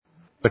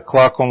The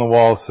clock on the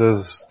wall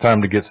says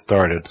time to get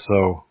started,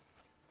 so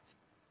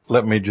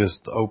let me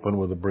just open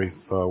with a brief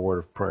word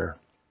of prayer.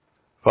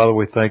 Father,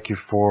 we thank you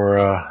for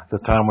the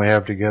time we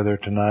have together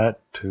tonight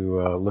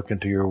to look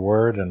into your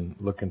word and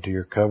look into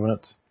your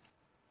covenants.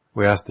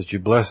 We ask that you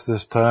bless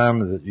this time,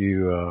 that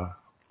you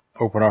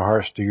open our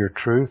hearts to your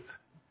truth,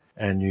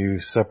 and you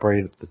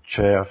separate the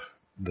chaff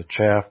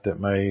that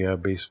may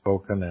be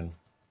spoken, and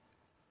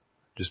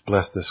just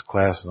bless this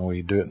class, and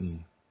we do it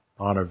in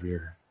honor of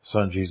your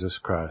Son, Jesus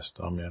Christ.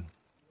 Amen.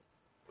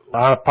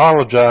 I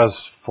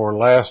apologize for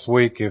last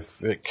week if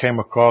it came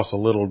across a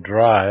little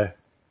dry,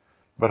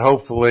 but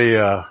hopefully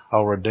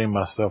I'll redeem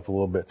myself a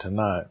little bit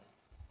tonight.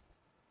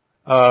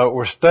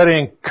 We're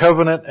studying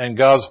covenant and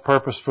God's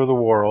purpose for the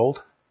world.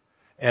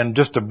 And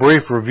just a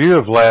brief review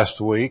of last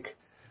week,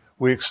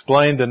 we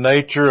explained the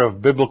nature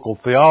of biblical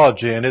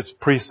theology and its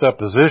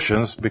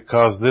presuppositions,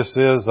 because this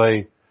is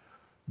a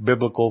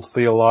biblical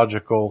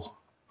theological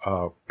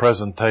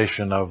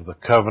presentation of the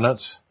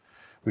covenants.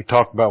 We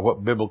talked about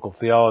what biblical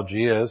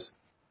theology is.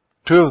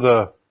 Two of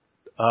the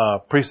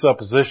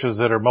presuppositions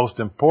that are most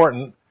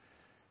important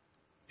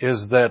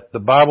is that the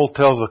Bible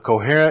tells a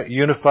coherent,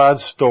 unified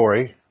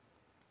story,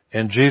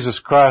 and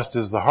Jesus Christ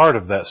is the heart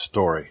of that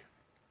story.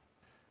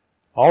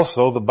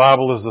 Also, the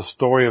Bible is the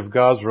story of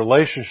God's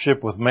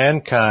relationship with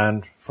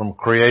mankind from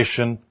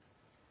creation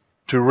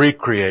to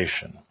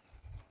recreation.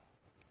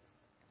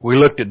 We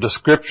looked at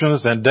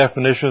descriptions and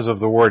definitions of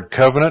the word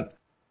covenant,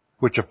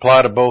 which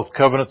apply to both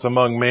covenants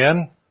among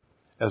men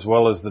as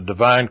well as the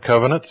divine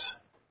covenants.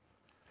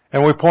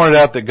 And we pointed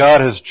out that God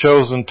has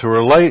chosen to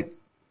relate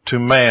to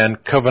man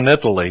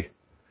covenantally,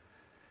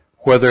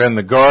 whether in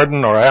the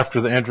garden or after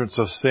the entrance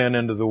of sin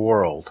into the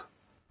world.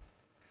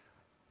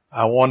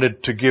 I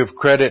wanted to give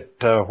credit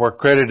where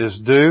credit is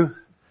due.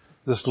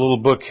 This little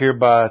book here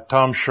by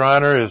Tom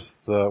Schreiner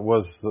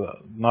was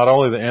not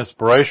only the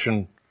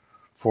inspiration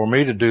for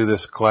me to do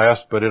this class,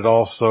 but it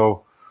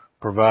also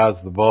provides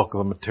the bulk of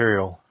the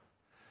material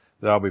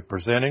that I'll be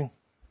presenting.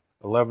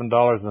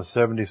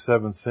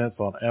 $11.77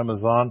 on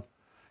Amazon.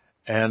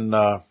 And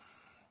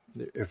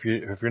if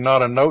you're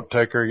not a note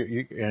taker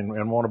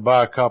and want to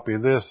buy a copy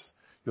of this,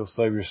 you'll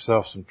save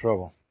yourself some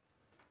trouble.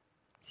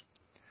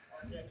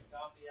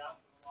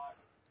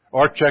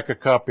 Or check a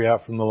copy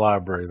out from the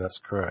library. That's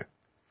correct.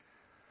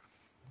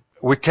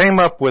 We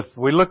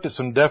looked at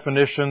some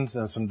definitions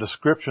and some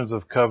descriptions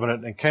of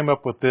covenant and came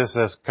up with this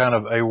as kind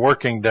of a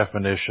working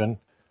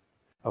definition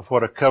of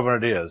what a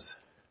covenant is.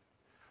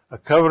 A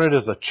covenant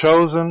is a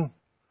chosen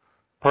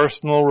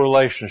personal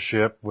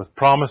relationship with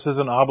promises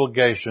and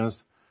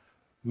obligations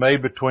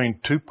made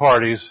between two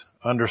parties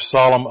under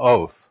solemn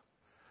oath.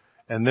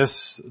 And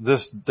this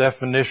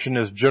definition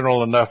is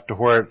general enough to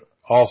where it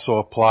also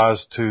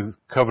applies to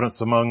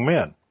covenants among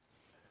men.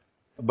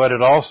 But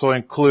it also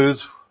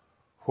includes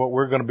what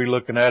we're going to be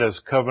looking at as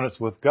covenants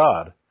with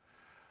God.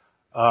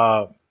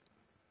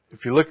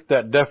 If you look at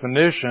that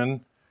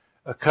definition,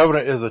 a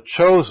covenant is a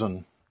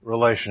chosen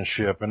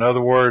relationship. In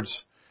other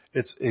words,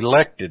 it's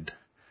elected.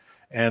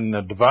 And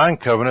the divine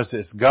covenants,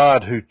 it's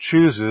God who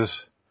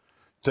chooses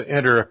to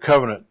enter a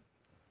covenant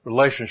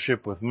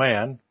relationship with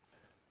man.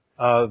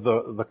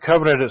 The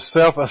covenant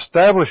itself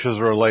establishes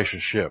a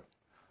relationship.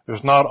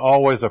 There's not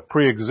always a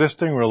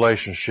pre-existing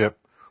relationship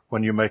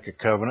when you make a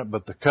covenant,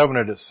 but the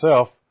covenant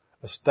itself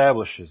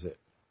establishes it.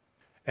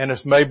 And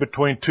it's made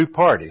between two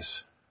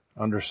parties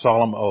under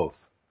solemn oath.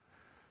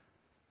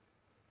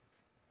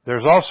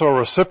 There's also a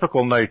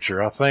reciprocal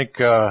nature. I think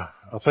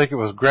it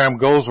was Graham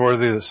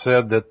Goldsworthy that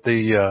said that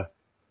the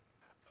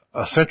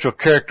essential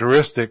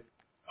characteristic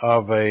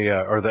of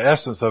or the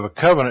essence of a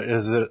covenant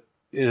is that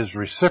it is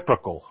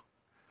reciprocal.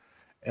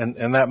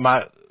 And that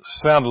might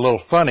sound a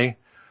little funny,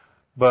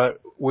 but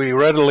we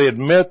readily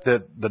admit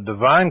that the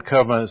divine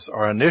covenants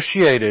are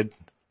initiated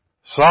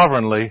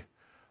sovereignly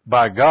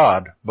by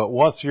God, but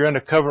once you're in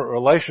a covenant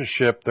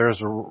relationship,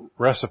 there's a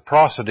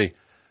reciprocity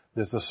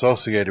that's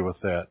associated with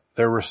that.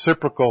 They're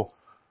reciprocal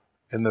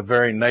in the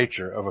very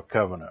nature of a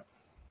covenant.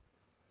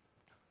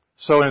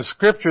 So in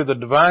Scripture, the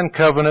divine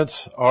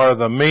covenants are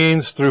the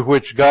means through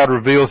which God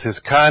reveals His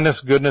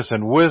kindness, goodness,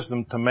 and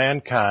wisdom to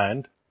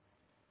mankind,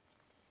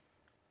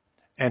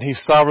 and He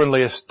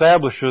sovereignly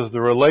establishes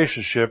the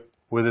relationship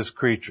with His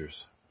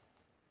creatures.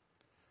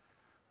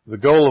 The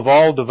goal of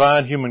all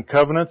divine human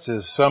covenants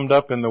is summed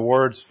up in the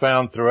words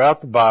found throughout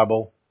the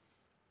Bible: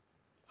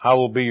 I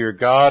will be your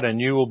God,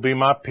 and you will be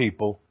my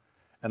people,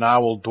 and I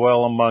will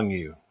dwell among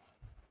you.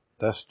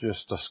 That's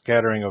just a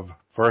scattering of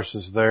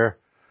verses there,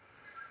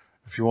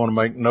 if you want to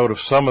make note of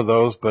some of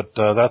those, but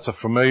that's a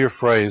familiar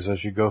phrase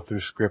as you go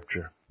through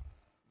Scripture.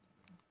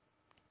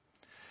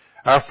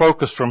 Our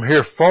focus from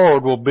here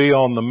forward will be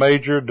on the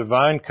major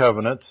divine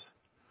covenants,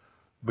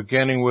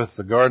 beginning with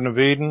the Garden of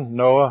Eden,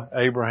 Noah,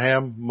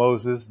 Abraham,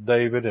 Moses,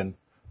 David, and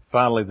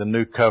finally the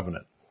New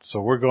Covenant.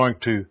 So we're going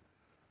to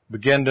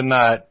begin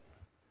tonight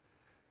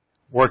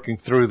working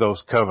through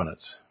those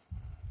covenants.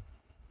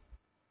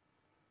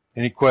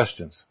 Any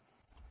questions?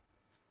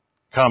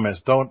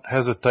 Comments? Don't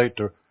hesitate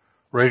to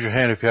raise your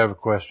hand if you have a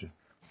question.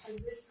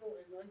 Conditional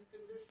and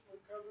unconditional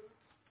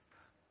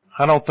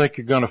I don't think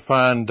you're going to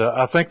find,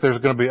 I think there's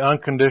going to be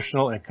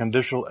unconditional and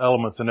conditional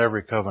elements in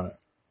every covenant.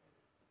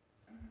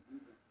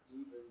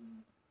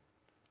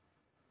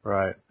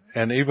 Right.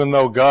 And even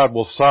though God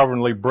will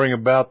sovereignly bring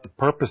about the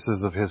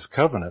purposes of His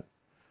covenant,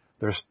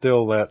 there's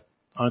still that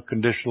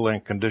unconditional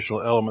and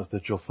conditional elements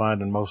that you'll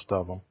find in most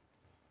of them.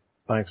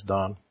 Thanks,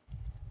 Don.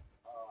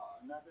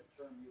 Another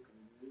term you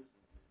can use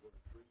is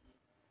the word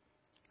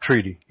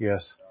treaty. Treaty,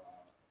 yes.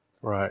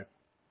 Right.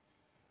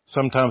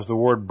 Sometimes the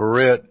word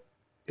berit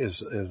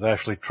is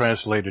actually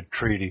translated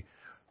treaty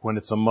when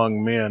it's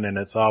among men, and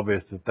it's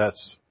obvious that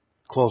that's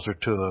closer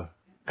to the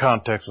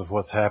context of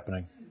what's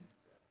happening.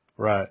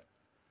 Right.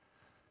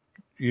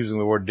 Using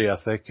the word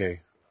diatheke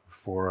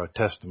for a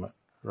testament.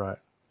 Right.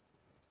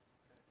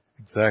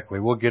 Exactly.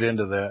 We'll get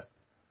into that.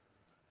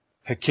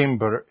 Hakim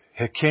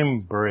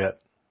berit,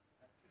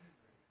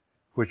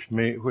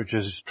 which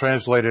is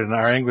translated in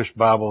our English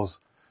Bibles.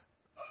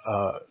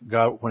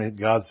 When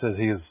God says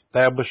He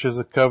establishes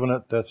a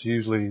covenant, that's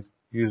usually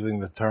using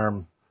the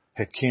term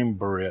Hakim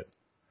berit.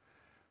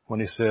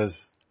 When He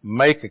says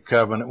make a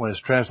covenant, when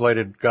it's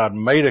translated God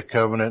made a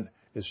covenant,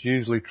 it's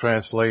usually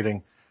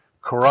translating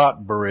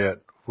Karat berit,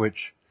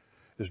 which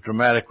is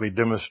dramatically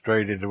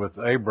demonstrated with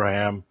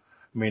Abraham,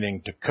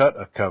 meaning to cut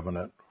a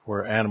covenant,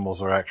 where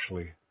animals are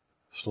actually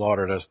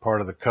slaughtered as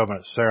part of the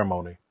covenant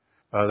ceremony.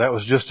 That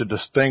was just to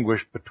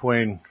distinguish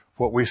between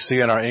what we see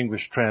in our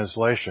English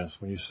translations.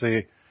 When you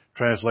see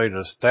translated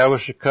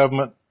establish a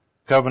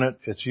covenant,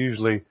 it's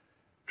usually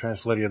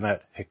translated in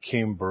that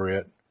Hakim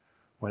berit.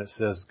 When it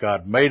says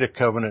God made a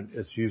covenant,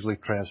 it's usually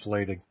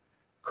translating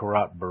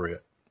Karat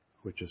berit,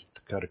 which is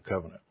to cut a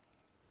covenant.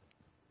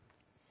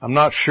 I'm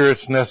not sure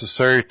it's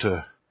necessary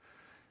to,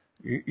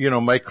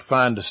 make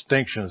fine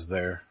distinctions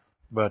there,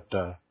 but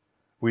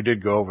we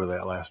did go over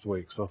that last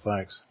week, so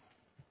thanks.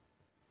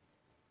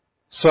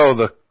 So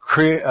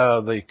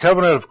the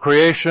covenant of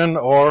creation,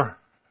 or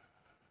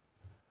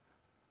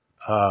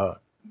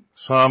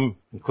some,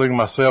 including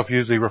myself,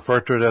 usually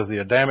refer to it as the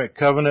Adamic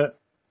covenant,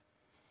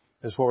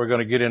 is what we're going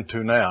to get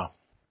into now.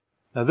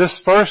 Now, this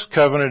first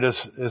covenant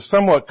is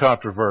somewhat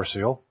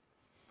controversial.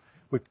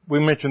 We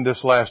mentioned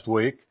this last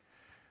week.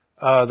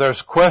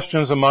 There's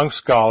questions among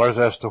scholars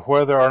as to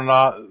whether or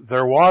not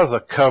there was a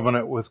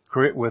covenant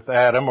with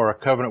Adam or a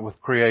covenant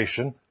with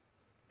creation,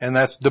 and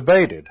that's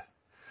debated.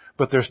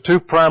 But there's two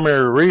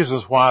primary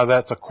reasons why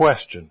that's a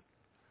question.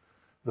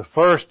 The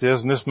first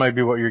is, and this may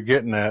be what you're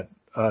getting at,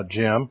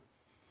 Jim,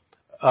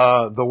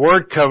 the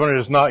word covenant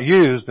is not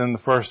used in the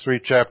first 3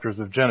 chapters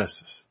of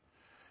Genesis.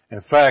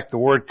 In fact, the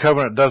word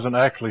covenant doesn't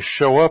actually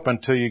show up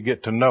until you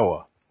get to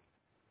Noah.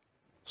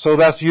 So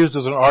that's used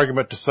as an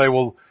argument to say,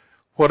 well,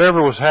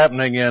 whatever was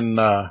happening in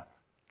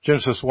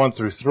Genesis 1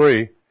 through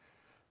 3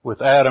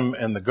 with Adam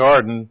and the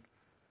garden,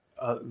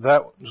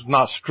 that was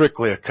not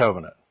strictly a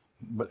covenant.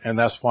 And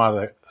that's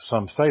why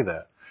some say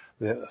that.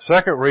 The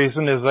second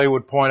reason is they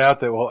would point out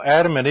that, well,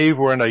 Adam and Eve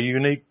were in a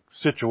unique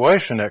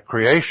situation at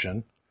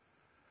creation.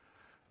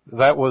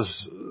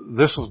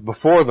 This was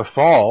before the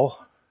fall.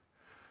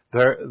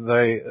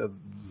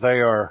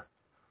 They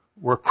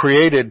were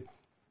created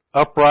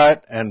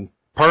upright and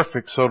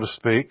perfect, so to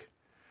speak.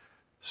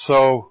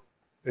 So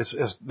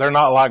they're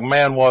not like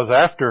man was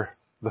after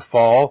the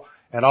fall,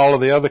 and all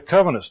of the other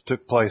covenants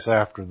took place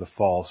after the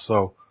fall.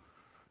 So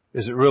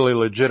is it really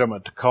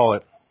legitimate to call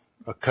it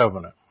a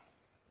covenant?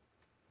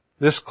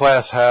 This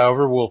class,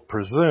 however, will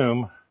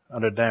presume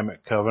an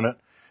Adamic covenant,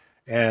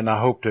 and I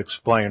hope to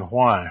explain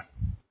why.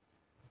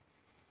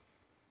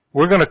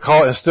 We're going to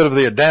call, instead of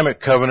the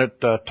Adamic covenant,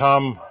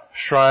 Dr.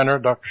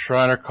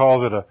 Schreiner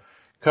calls it a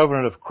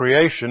covenant of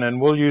creation, and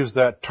we'll use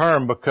that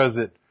term because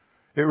it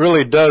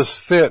really does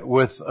fit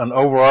with an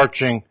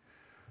overarching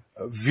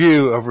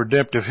view of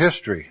redemptive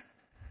history.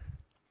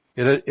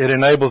 It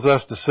enables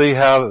us to see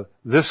how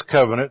this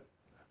covenant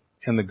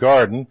in the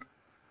garden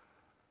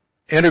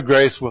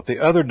integrates with the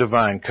other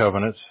divine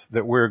covenants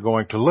that we're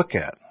going to look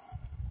at.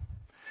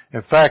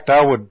 In fact,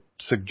 I would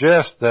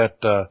suggest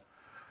that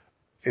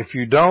if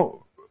you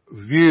don't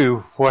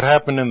view what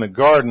happened in the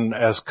garden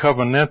as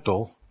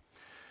covenantal,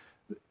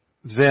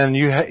 then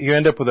you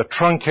end up with a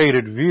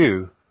truncated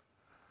view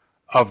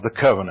of the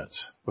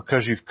covenants,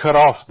 because you've cut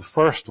off the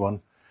first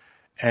one,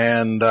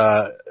 and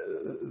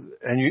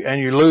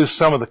you lose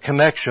some of the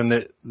connection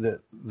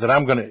that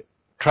I'm going to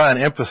try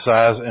and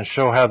emphasize and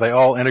show how they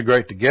all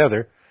integrate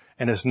together.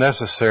 And it's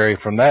necessary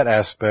from that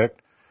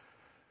aspect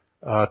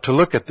to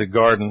look at the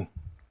garden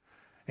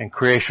and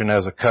creation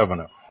as a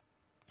covenant.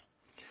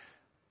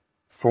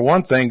 For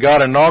one thing,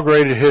 God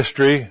inaugurated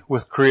history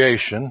with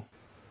creation,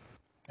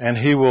 and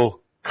He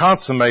will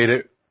consummate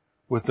it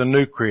with the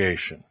new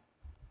creation.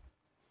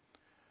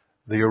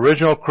 The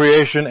original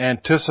creation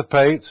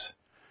anticipates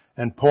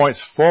and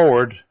points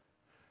forward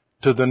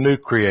to the new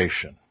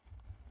creation.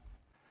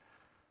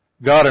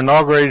 God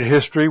inaugurated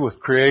history with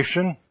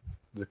creation.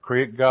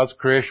 God's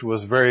creation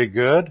was very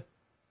good.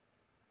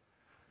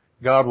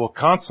 God will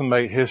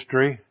consummate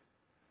history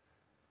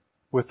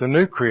with the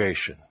new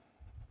creation,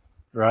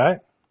 right?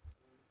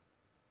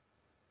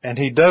 And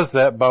He does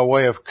that by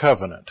way of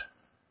covenant.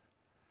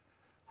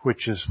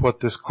 which is what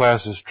this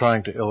class is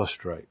trying to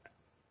illustrate.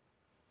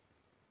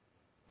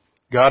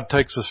 God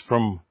takes us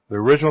from the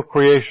original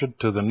creation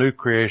to the new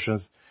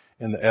creations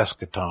in the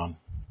eschaton.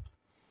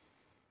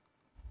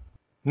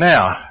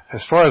 Now,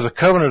 as far as the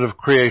covenant of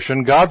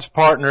creation, God's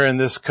partner in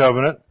this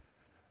covenant,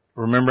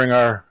 remembering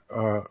our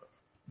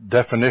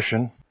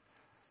definition,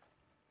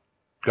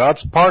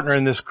 God's partner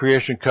in this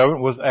creation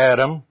covenant was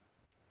Adam,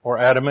 or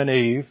Adam and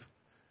Eve,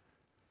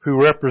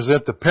 who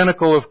represent the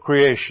pinnacle of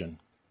creation.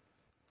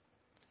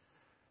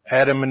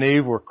 Adam and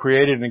Eve were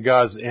created in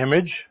God's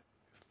image.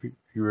 If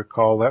you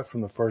recall that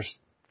from the first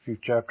few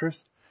chapters.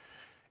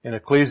 In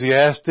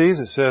Ecclesiastes,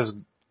 it says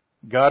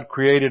God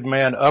created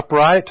man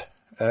upright.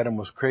 Adam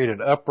was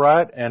created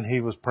upright, and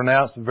he was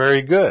pronounced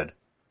very good.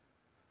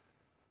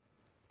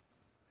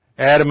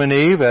 Adam and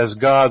Eve, as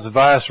God's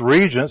vice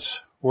regents,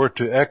 were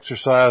to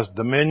exercise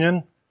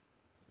dominion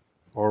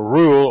or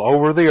rule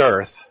over the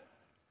earth,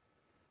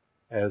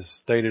 as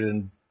stated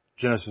in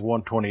Genesis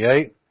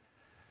 1:28.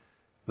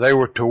 They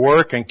were to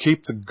work and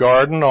keep the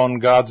garden on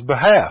God's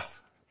behalf,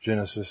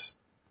 Genesis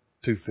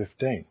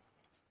 2:15.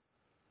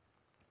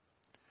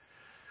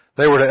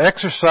 They were to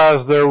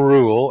exercise their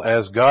rule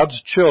as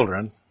God's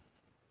children,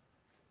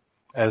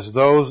 as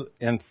those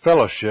in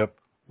fellowship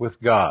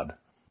with God.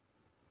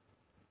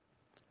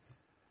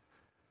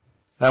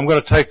 Now I'm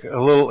going to take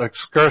a little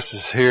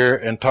excursus here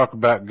and talk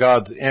about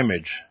God's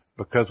image,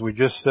 because we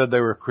just said they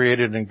were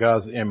created in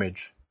God's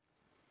image.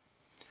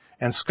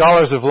 And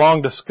scholars have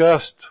long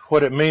discussed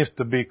what it means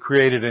to be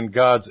created in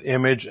God's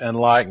image and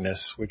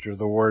likeness, which are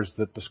the words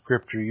that the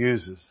Scripture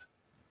uses.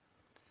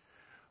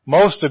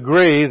 Most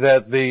agree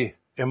that the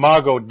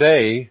imago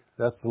Dei,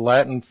 that's the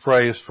Latin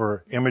phrase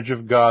for image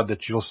of God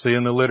that you'll see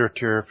in the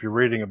literature if you're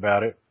reading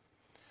about it,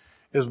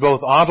 is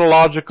both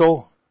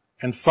ontological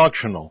and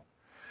functional.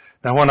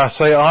 Now when I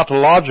say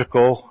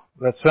ontological,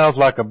 that sounds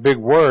like a big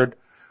word.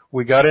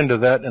 We got into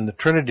that in the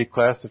Trinity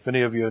class, if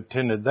any of you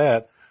attended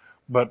that.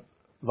 But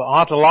the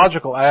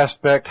ontological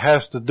aspect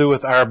has to do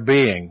with our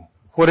being.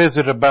 What is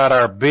it about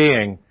our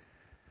being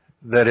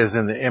that is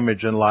in the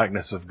image and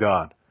likeness of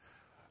God?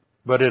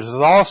 But it is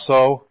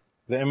also,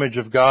 the image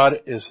of God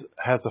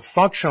has a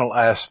functional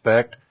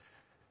aspect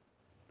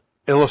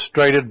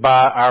illustrated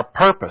by our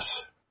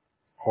purpose,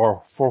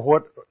 or for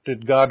what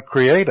did God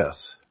create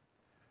us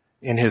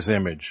in His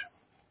image.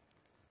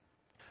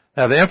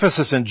 Now the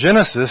emphasis in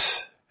Genesis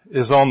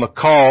is on the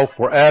call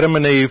for Adam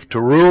and Eve to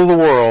rule the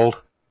world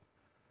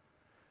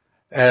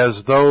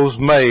as those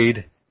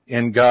made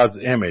in God's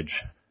image.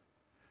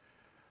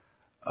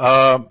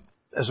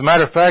 As a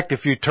matter of fact,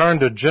 if you turn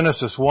to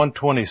Genesis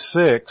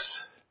 1:26,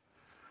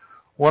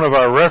 one of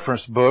our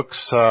reference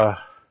books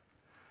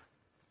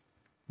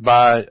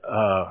by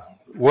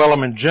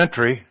Wellham and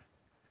Gentry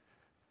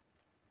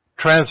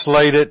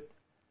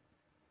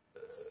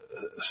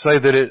say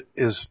that it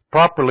is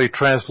properly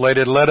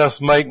translated, "Let us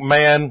make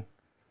man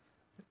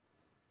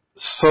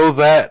so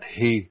that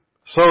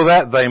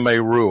they may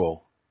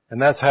rule."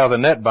 And that's how the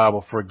Net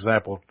Bible, for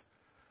example,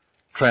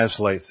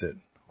 translates it.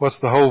 What's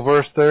the whole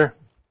verse there?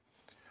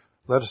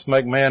 Let us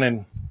make man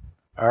in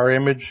our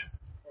image.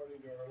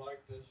 According to our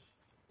likeness,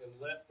 and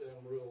let them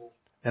rule.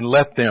 And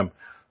let them.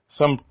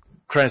 Some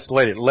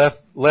translate it,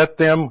 let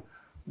them.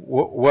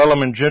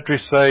 Wellham and Gentry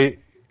say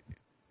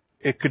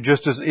it could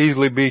just as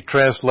easily be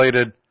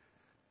translated,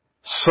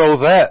 so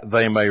that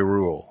they may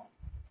rule.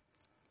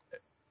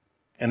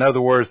 In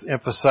other words,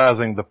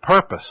 emphasizing the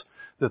purpose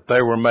that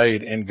they were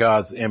made in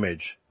God's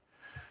image.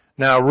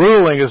 Now,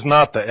 ruling is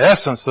not the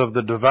essence of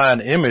the divine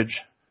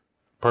image,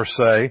 per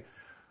se,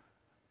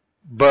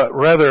 but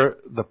rather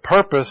the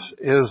purpose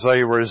is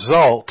a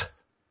result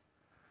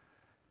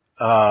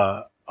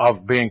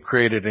of being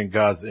created in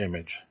God's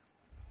image.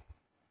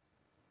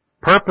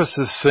 Purpose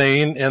is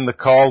seen in the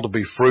call to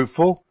be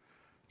fruitful,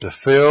 to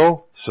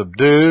fill,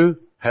 subdue,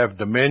 have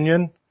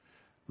dominion.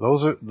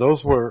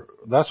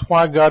 That's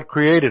why God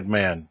created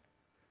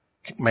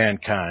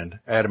mankind,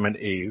 Adam and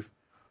Eve,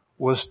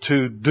 was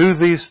to do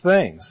these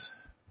things.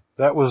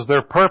 That was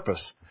their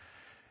purpose.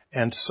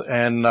 And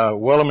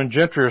Wellham and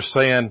Gentry are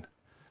saying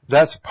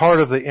that's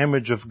part of the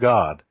image of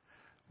God.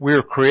 We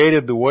are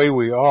created the way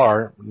we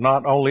are,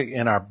 not only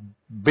in our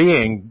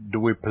being do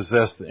we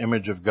possess the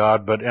image of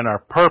God, but in our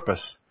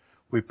purpose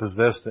we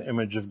possess the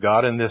image of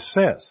God in this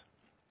sense.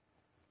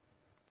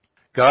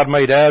 God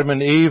made Adam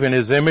and Eve in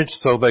His image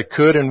so they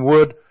could and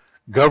would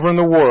govern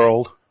the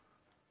world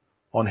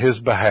on His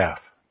behalf.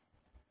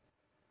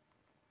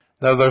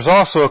 Now there's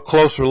also a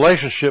close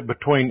relationship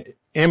between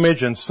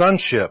image and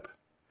sonship.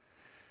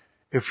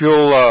 If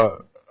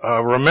you'll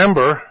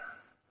remember,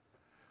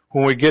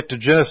 when we get to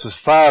Genesis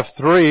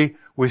 5:3,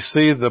 we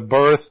see the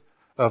birth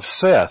of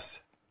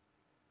Seth.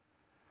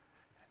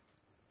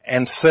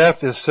 And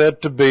Seth is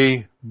said to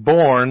be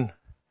born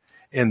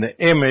in the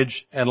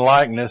image and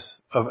likeness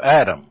of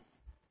Adam.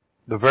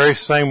 The very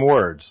same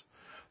words.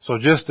 So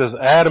just as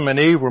Adam and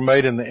Eve were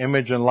made in the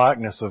image and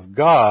likeness of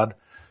God,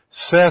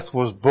 Seth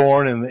was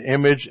born in the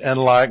image and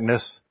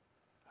likeness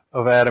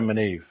of Adam and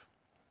Eve,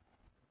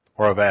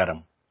 or of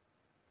Adam.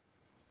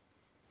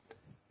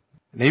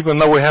 And even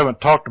though we haven't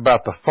talked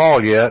about the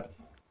fall yet,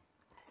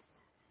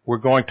 we're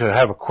going to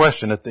have a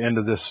question at the end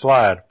of this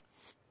slide.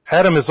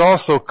 Adam is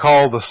also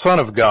called the Son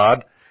of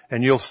God,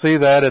 and you'll see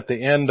that at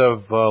the end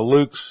of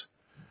Luke's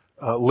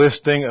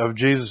listing of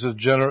Jesus'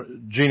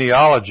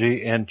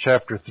 genealogy in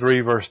chapter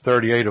 3, verse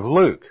 38 of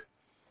Luke.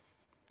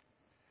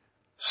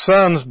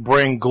 Sons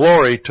bring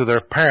glory to their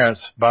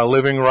parents by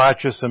living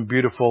righteous and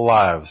beautiful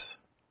lives.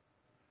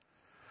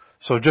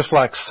 So just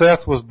like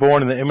Seth was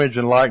born in the image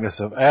and likeness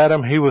of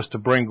Adam, he was to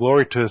bring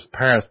glory to his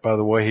parents by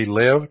the way he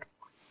lived.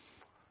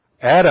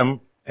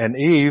 Adam and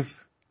Eve,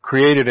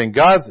 created in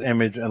God's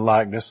image and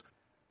likeness,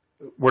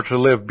 were to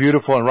live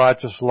beautiful and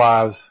righteous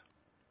lives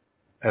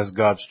as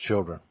God's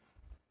children.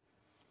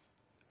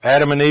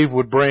 Adam and Eve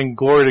would bring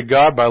glory to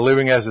God by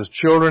living as His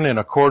children in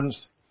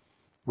accordance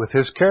with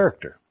His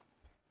character.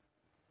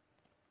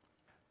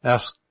 Now,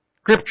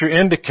 Scripture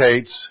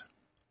indicates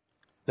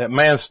that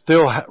man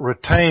still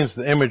retains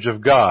the image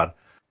of God.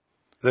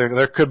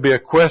 There could be a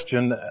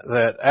question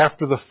that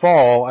after the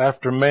fall,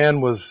 after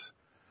man was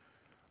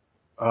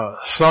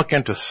sunk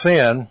into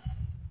sin,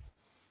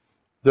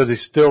 does he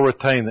still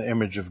retain the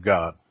image of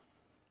God?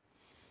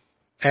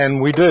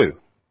 And we do.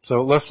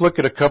 So let's look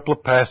at a couple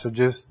of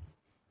passages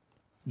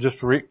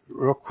just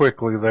real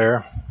quickly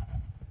there.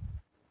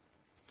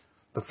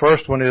 The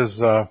first one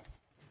is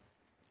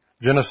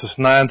Genesis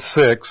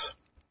 9:6,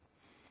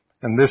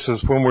 and this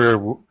is when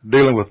we're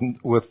dealing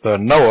with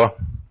Noah.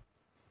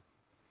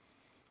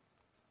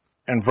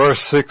 And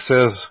verse 6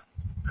 says,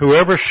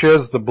 "Whoever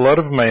sheds the blood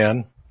of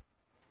man,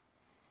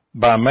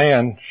 by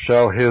man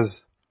shall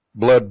his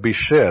blood be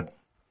shed."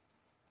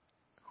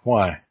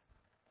 Why?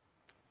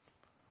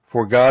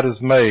 For God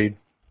made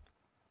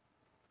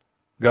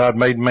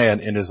man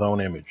in His own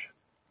image.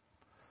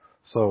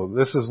 So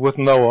this is with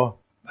Noah.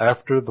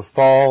 After the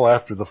fall,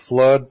 after the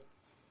flood,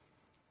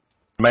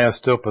 man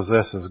still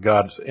possesses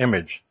God's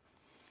image.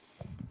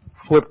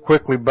 Flip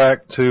quickly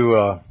back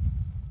to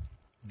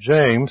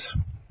James.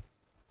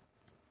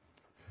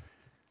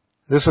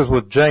 This is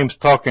with James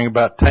talking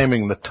about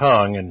taming the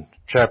tongue in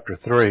chapter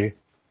 3.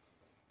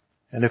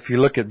 And if you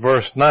look at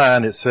verse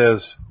 9, it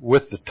says,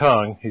 with the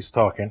tongue, he's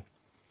talking,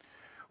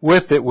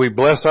 with it we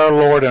bless our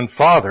Lord and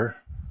Father,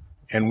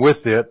 and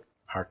with it,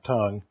 our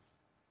tongue,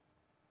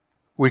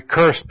 we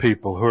curse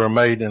people who are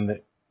made in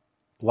the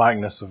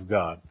likeness of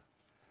God.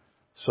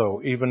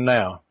 So even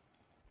now,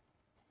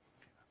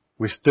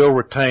 we still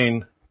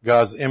retain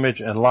God's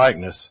image and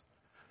likeness.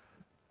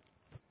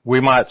 We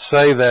might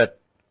say that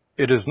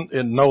it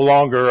no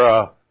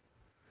longer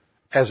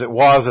as it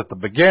was at the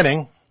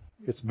beginning.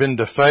 It's been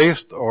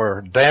defaced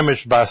or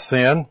damaged by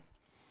sin,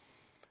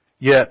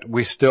 yet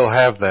we still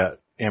have that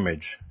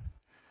image.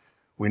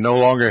 We no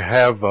longer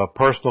have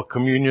personal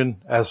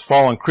communion. As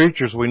fallen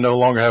creatures, we no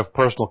longer have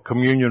personal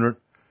communion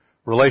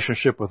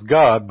relationship with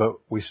God, but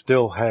we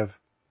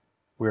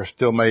are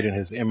still made in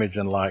His image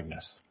and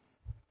likeness.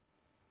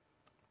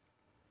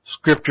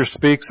 Scripture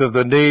speaks of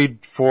the need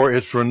for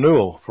its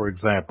renewal, for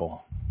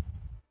example.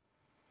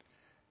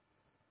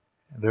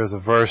 There's a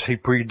verse,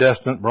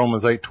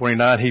 Romans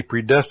 8:29, He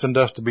predestined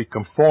us to be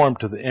conformed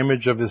to the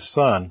image of His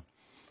Son.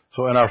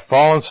 So in our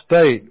fallen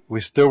state,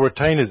 we still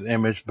retain His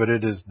image, but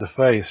it is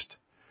defaced,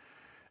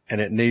 and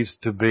it needs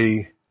to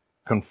be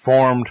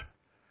conformed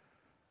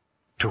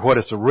to what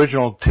its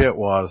original intent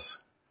was,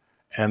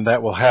 and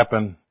that will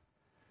happen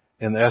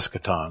in the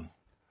eschaton.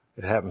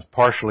 It happens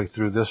partially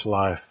through this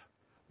life,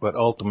 but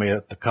ultimately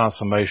at the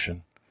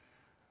consummation,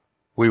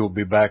 we will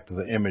be back to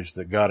the image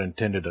that God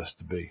intended us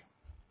to be.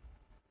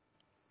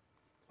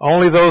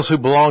 Only those who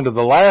belong to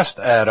the last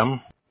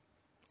Adam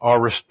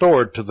are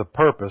restored to the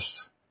purpose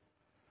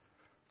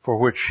for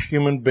which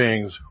human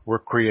beings were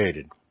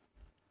created.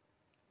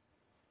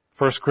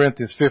 1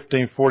 Corinthians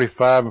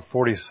 15:45 and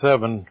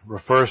 47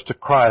 refers to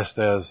Christ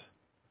as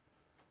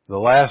the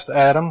last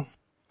Adam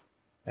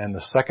and the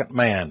second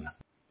man.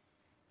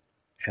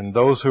 And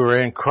those who are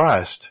in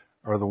Christ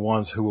are the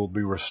ones who will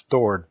be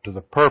restored to the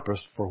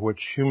purpose for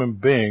which human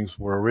beings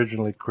were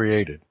originally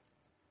created.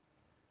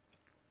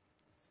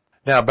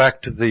 Now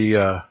back to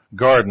the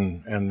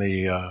garden and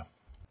the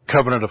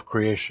covenant of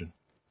creation.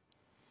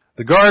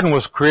 The garden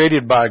was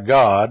created by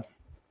God,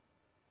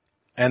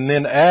 and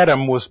then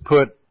Adam was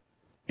put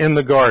in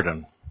the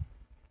garden.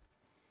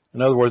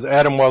 In other words,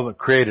 Adam wasn't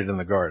created in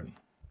the garden.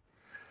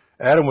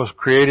 Adam was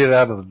created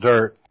out of the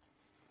dirt,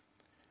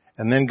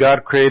 and then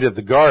God created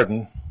the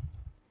garden,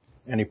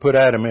 and He put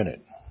Adam in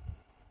it.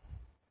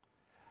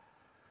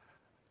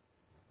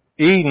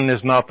 Eden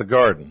is not the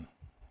garden.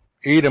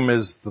 Eden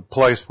is the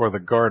place where the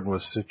garden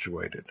was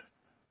situated.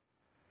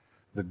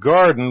 The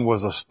garden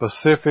was a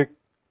specific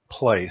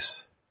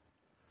place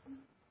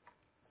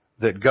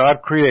that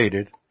God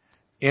created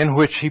in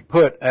which He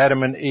put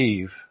Adam and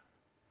Eve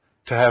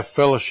to have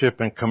fellowship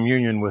and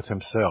communion with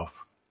Himself.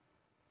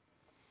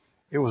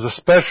 It was a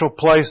special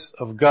place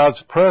of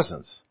God's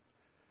presence.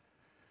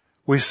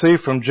 We see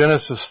from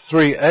Genesis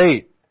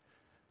 3:8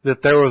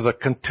 that there was a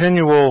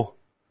continual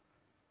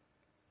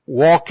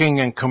walking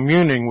and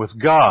communing with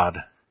God.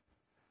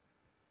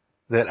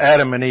 that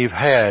Adam and Eve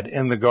had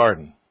in the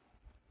garden.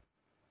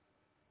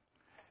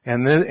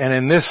 And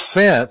in this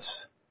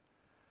sense,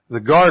 the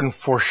garden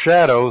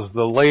foreshadows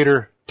the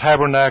later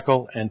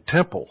tabernacle and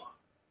temple.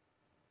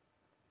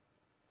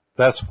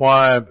 That's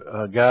why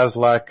guys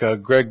like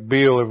Greg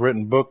Beale have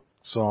written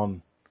books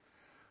on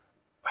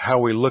how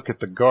we look at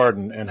the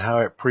garden and how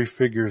it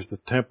prefigures the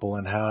temple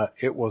and how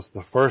it was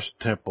the first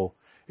temple.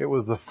 It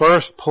was the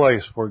first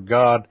place where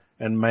God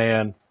and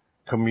man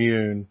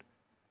communed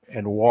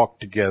and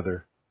walked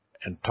together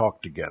and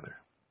talked together.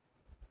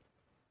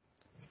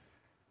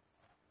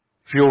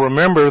 If you'll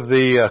remember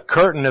the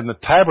curtain in the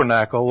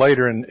tabernacle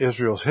later in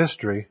Israel's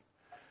history,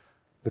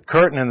 the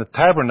curtain in the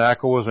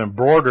tabernacle was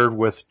embroidered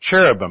with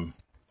cherubim.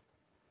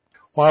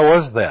 Why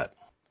was that?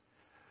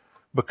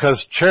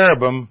 Because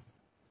cherubim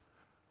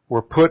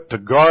were put to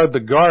guard the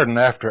garden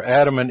after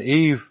Adam and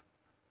Eve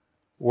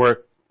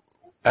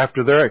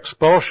after their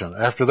expulsion,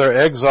 after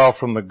their exile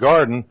from the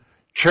garden,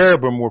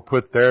 cherubim were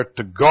put there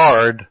to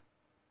guard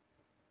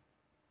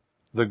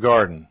the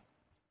garden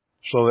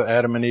so that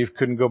Adam and Eve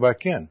couldn't go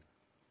back in.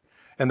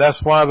 And that's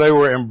why they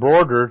were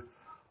embroidered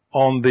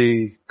on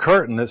the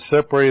curtain that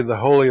separated the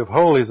Holy of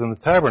Holies and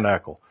the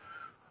tabernacle.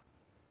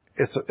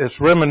 It's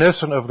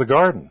reminiscent of the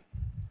garden.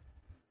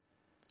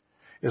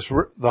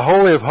 The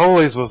Holy of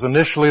Holies was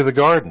initially the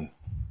garden.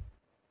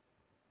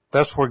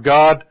 That's where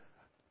God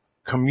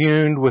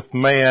communed with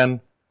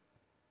man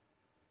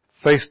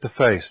face to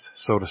face,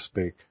 so to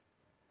speak.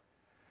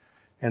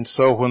 And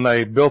so when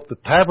they built the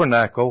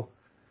tabernacle,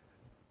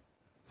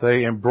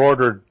 they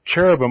embroidered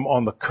cherubim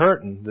on the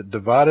curtain that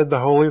divided the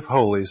Holy of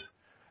Holies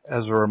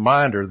as a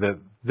reminder that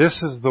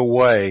this is the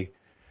way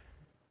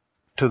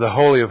to the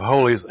Holy of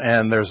Holies,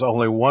 and there's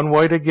only one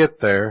way to get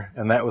there,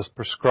 and that was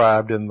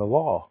prescribed in the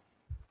law.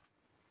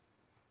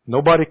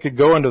 Nobody could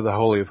go into the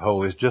Holy of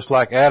Holies, just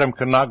like Adam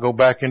could not go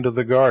back into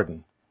the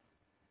garden.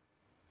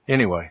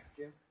 Anyway,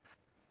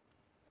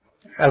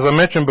 as I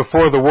mentioned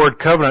before, the word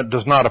covenant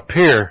does not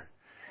appear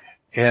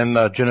in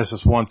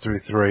Genesis 1 through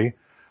 3,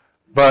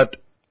 but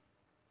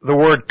the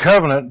word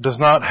covenant does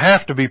not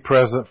have to be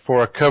present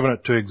for a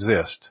covenant to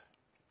exist.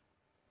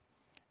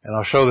 And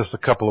I'll show this a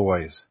couple of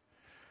ways.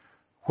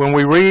 When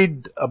we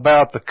read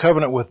about the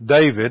covenant with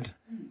David,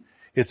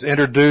 it's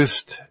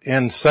introduced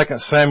in 2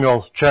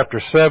 Samuel chapter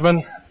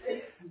 7,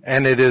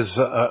 and it is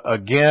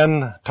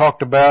again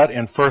talked about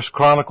in 1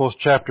 Chronicles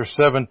chapter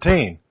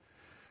 17.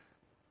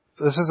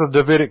 This is a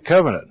Davidic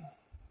covenant.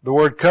 The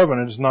word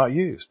covenant is not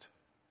used.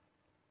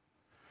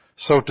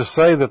 So to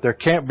say that there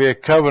can't be a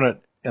covenant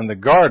in the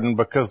garden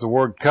because the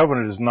word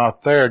covenant is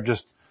not there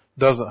just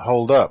doesn't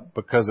hold up,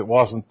 because it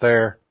wasn't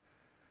there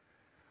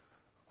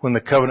when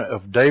the covenant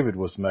of David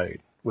was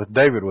made, with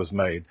David was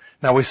made.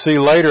 Now we see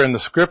later in the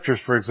scriptures,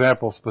 for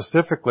example,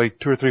 specifically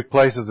 2 or 3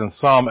 places in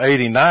Psalm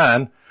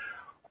 89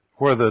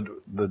 where the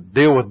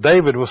deal with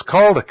David was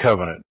called a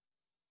covenant.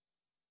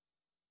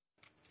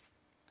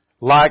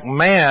 Like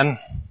man,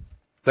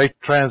 they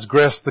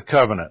transgressed the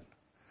covenant.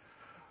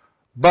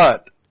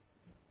 But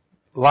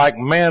like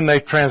man, they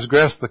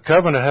transgressed the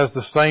covenant has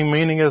the same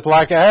meaning as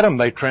like Adam,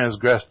 they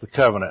transgressed the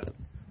covenant.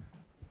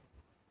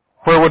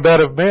 Where would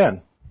that have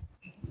been?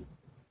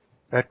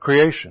 At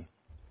creation.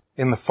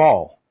 In the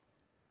fall.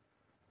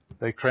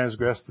 They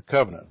transgressed the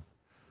covenant.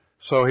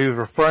 So he was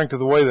referring to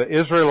the way the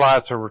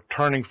Israelites are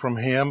returning from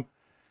him,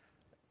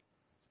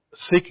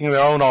 seeking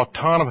their own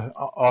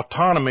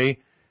autonomy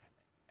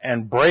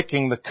and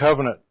breaking the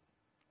covenant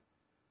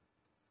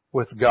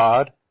with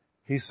God.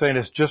 He's saying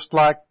it's just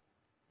like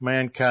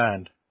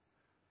mankind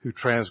who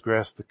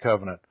transgressed the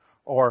covenant.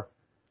 Or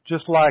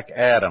just like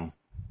Adam,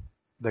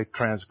 they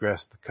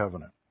transgressed the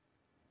covenant.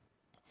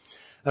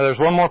 Now there's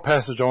one more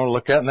passage I want to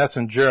look at, and that's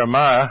in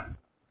Jeremiah,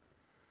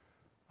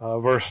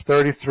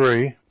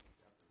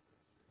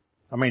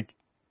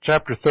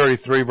 chapter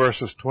 33,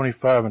 verses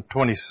 25 and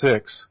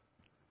 26.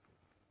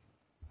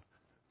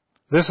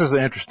 This is an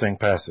interesting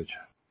passage.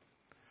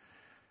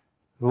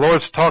 The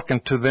Lord's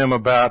talking to them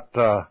about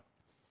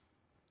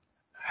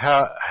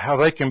how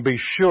they can be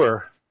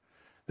sure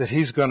that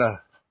He's going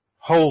to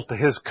hold to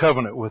His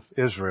covenant with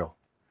Israel.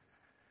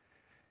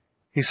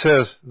 He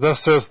says,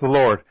 "Thus says the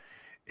Lord,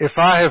 if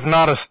I have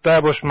not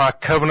established my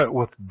covenant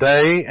with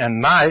day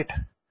and night,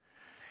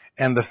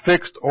 and the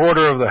fixed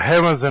order of the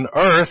heavens and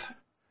earth,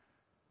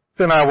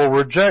 then I will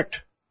reject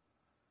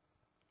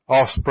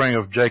offspring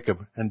of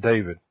Jacob and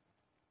David."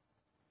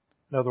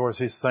 In other words,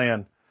 He's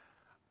saying,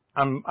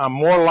 I'm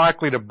more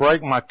likely to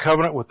break my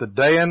covenant with the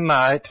day and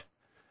night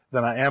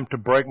than I am to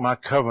break my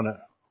covenant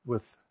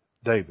with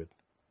David,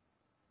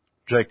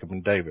 Jacob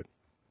and David.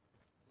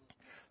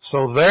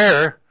 So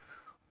there,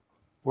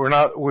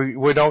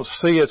 we don't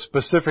see it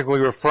specifically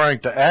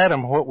referring to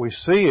Adam. What we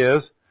see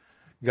is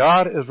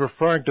God is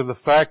referring to the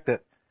fact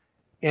that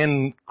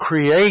in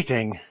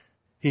creating,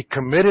 He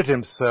committed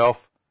Himself,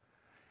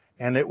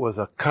 and it was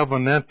a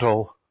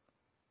covenantal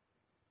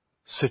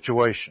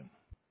situation.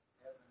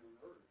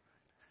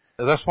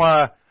 That's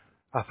why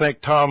I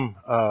think Tom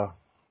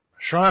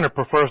Schreiner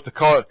prefers to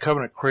call it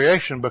covenant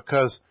creation,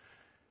 because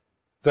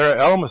there are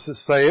elements that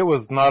say it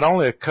was not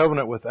only a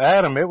covenant with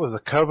Adam, it was a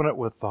covenant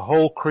with the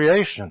whole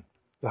creation,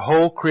 the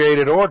whole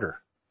created order.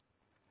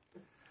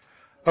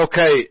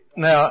 Okay,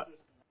 now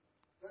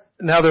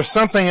there's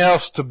something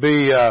else to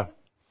be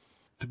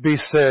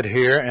said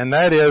here, and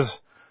that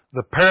is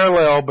the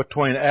parallel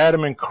between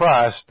Adam and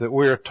Christ that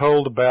we are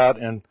told about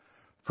in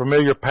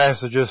familiar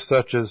passages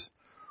such as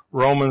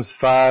Romans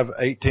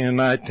 5:18 and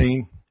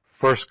 19,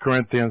 1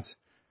 Corinthians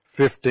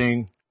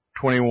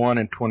 15:21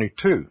 and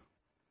 22.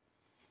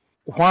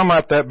 Why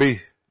might that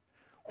be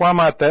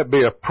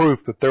a proof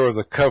that there was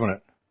a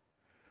covenant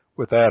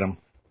with Adam?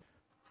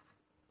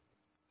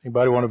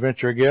 Anybody want to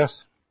venture a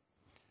guess?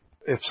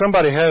 If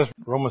somebody has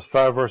Romans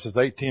 5 verses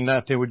 18,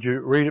 19, would you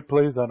read it,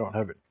 please? I don't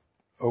have it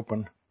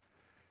open.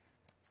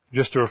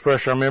 Just to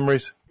refresh our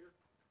memories.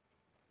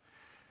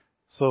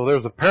 So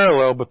there's a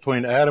parallel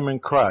between Adam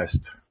and Christ.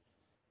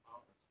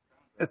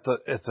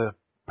 It's a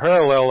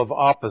parallel of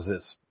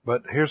opposites.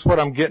 But here's what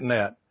I'm getting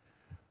at.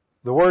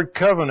 The word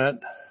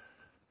covenant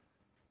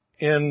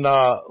in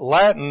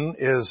Latin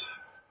is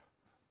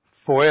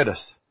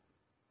foetus.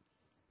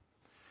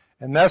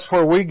 And that's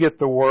where we get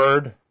the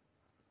word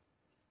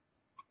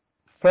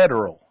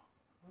federal.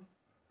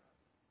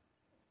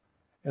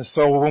 And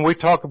so when we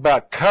talk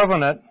about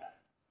covenant,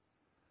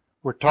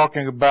 we're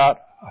talking about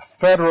a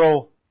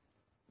federal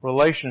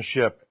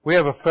relationship. We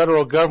have a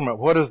federal government.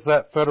 What does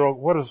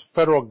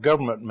federal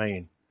government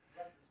mean?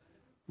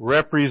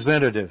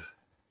 Representative.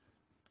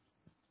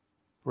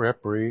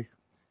 Representative.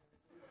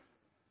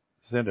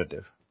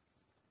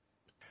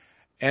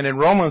 And in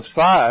Romans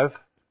 5,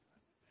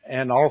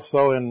 and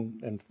also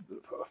in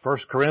 1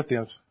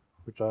 Corinthians,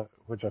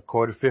 which I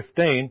quoted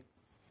 15,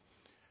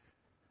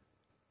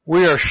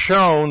 we are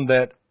shown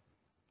that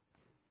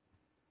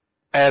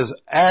as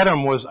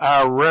Adam was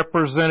our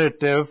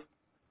representative,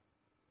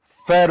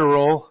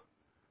 federal,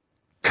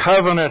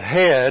 covenant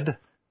head,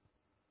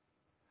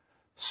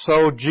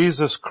 so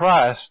Jesus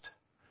Christ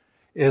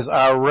is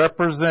our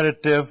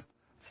representative,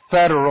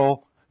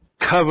 federal,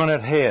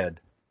 covenant head.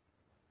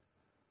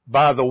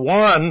 By the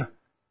one,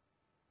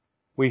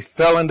 we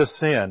fell into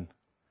sin.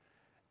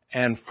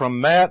 And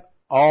from that,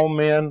 all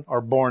men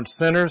are born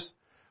sinners.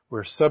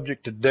 We're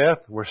subject to death.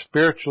 We're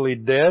spiritually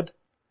dead.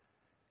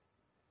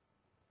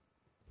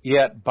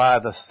 Yet by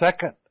the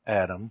second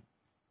Adam,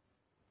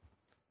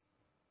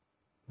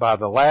 by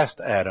the last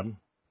Adam,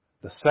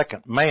 the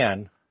second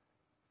man,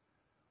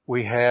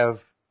 we have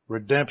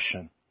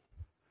redemption,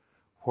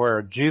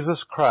 where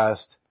Jesus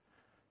Christ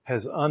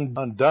has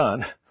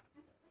undone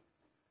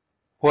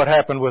what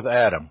happened with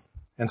Adam.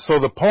 And so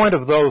the point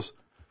of those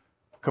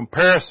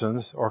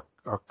comparisons or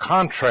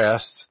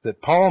contrasts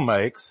that Paul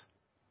makes,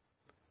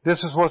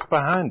 this is what's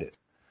behind it.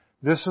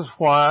 This is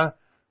why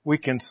we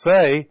can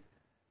say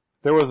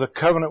there was a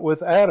covenant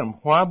with Adam.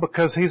 Why?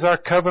 Because he's our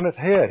covenant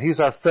head. He's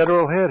our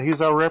federal head.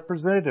 He's our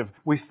representative.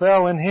 We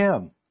fell in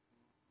him.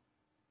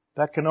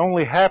 That can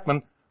only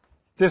happen.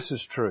 This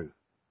is true.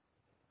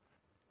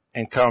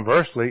 And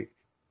conversely,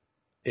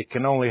 it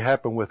can only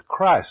happen with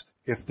Christ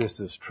if this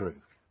is true.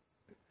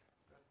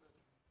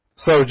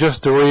 So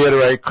just to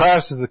reiterate,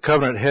 Christ is the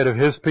covenant head of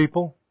his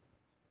people,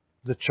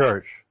 the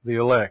church, the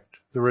elect,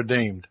 the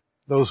redeemed,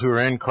 those who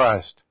are in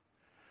Christ.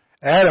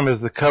 Adam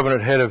is the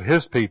covenant head of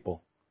his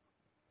people,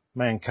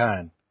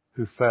 mankind,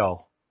 who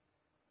fell.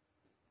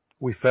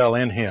 We fell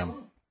in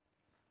him.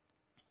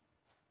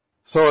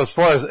 So as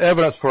far as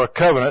evidence for a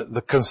covenant,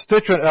 the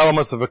constituent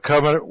elements of a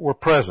covenant were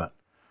present.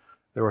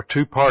 There were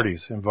two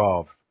parties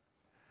involved,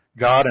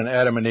 God and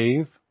Adam and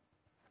Eve,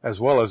 as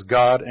well as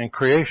God and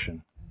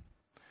creation.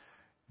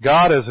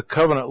 God as a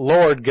covenant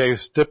Lord gave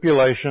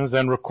stipulations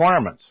and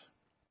requirements.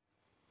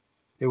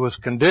 It was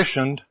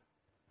conditioned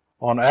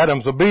on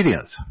Adam's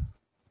obedience.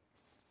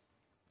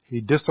 He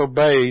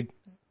disobeyed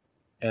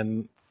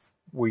and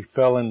we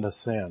fell into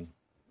sin.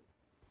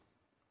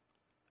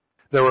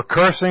 There were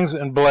cursings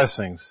and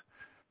blessings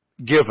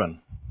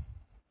given.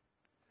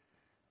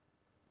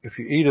 If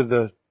you eat of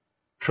the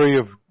tree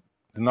of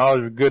the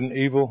knowledge of good and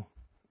evil,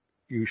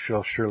 you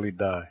shall surely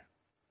die.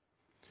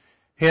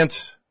 Hence,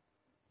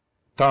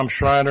 Tom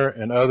Schreiner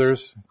and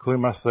others,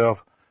 including myself,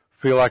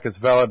 feel like it's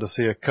valid to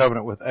see a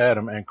covenant with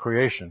Adam and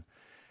creation.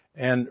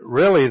 And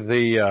really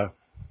the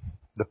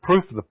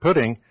proof of the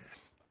pudding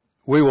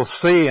we will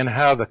see in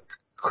how the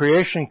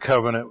creation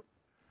covenant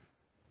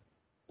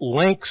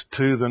links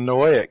to the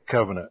Noahic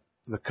covenant,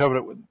 the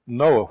covenant with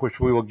Noah, which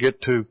we will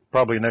get to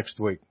probably next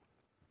week.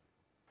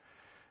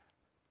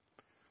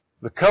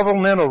 The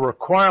covenantal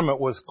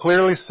requirement was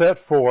clearly set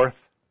forth,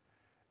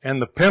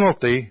 and the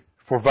penalty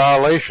for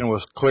violation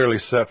was clearly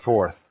set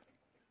forth.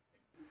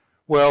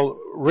 Well,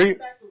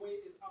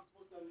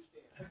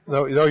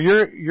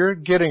 you're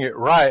getting it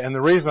right, and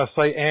the reason I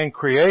say "and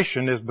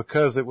creation" is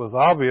because it was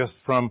obvious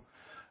from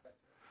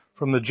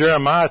the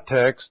Jeremiah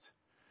text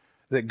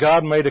that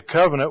God made a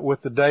covenant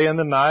with the day and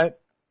the night,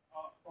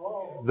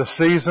 the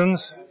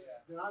seasons,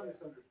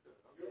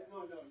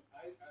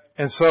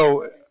 and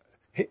so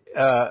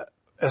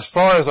as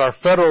far as our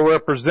federal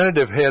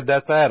representative head,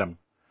 that's Adam.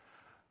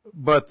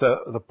 But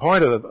the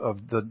point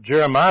of the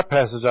Jeremiah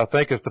passage, I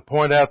think, is to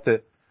point out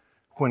that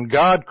when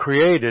God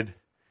created,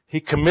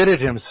 He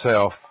committed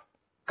Himself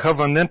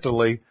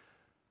covenantally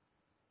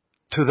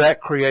to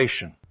that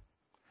creation.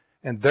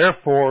 And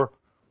therefore,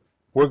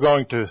 we're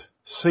going to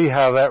see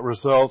how that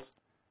results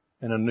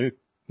in a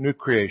new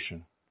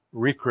creation,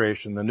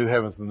 recreation, the new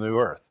heavens and the new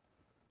earth.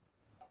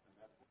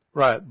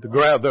 Right. The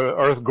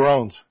earth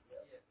groans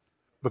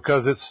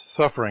because it's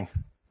suffering.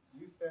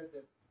 You said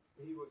that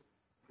He was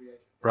creation.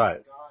 Right.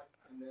 God,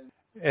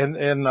 and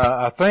then And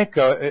I think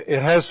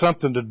it has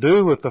something to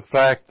do with the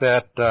fact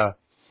that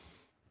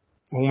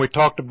when we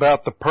talked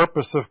about the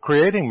purpose of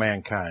creating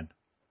mankind,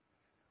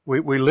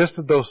 we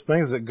listed those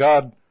things that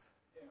God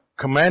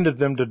commanded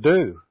them to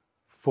do: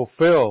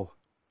 fulfill,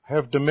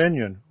 have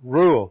dominion,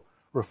 rule,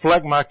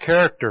 reflect my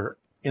character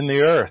in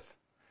the earth.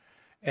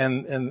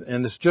 And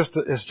it's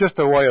just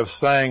a way of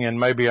saying, and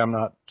maybe I'm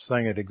not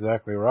saying it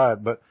exactly right,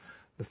 but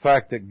the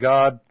fact that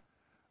God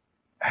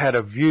had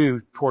a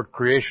view toward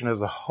creation as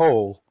a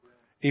whole,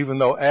 even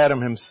though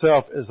Adam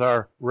himself is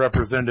our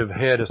representative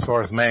head as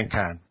far as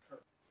mankind.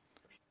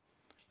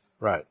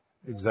 Right.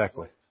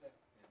 Exactly.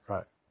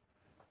 Right.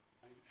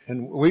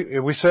 And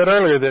we said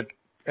earlier that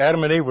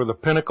Adam and Eve were the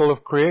pinnacle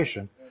of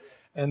creation,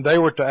 and they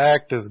were to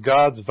act as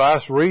God's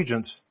vice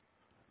regents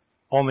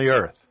on the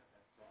earth.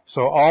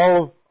 So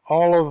all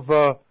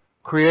of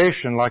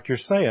creation, like you're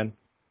saying,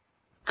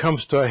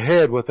 comes to a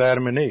head with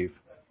Adam and Eve.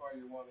 That's why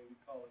you're wanting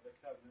to call it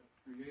a covenant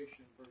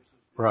creation versus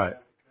Right.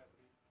 covenant.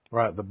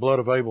 Right. The blood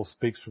of Abel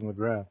speaks from the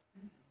ground.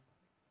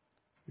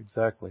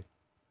 Exactly.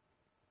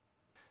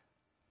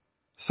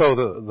 So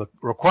the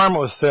requirement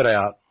was set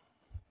out: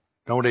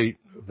 don't eat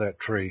of that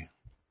tree.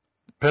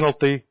 The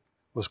penalty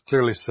was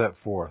clearly set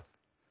forth.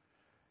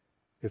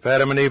 If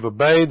Adam and Eve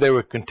obeyed, they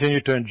would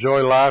continue to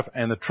enjoy life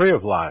and the tree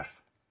of life.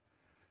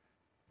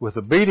 With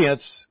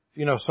obedience,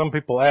 some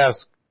people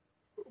ask,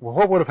 well,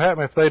 what would have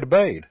happened if they'd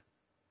obeyed?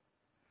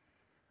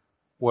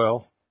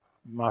 Well,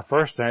 my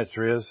first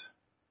answer is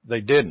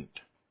they didn't.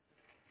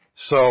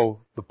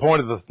 So the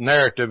point of the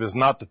narrative is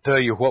not to tell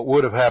you what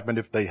would have happened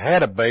if they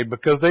had obeyed,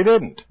 because they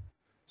didn't.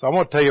 So I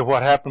want to tell you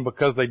what happened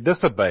because they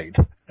disobeyed.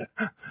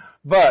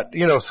 But,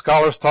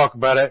 scholars talk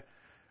about it.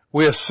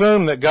 We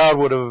assume that God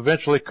would have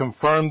eventually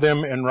confirmed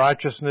them in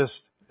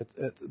righteousness,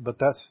 but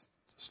that's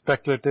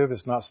speculative.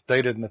 It's not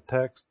stated in the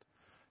text.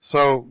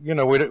 So,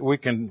 we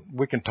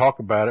can talk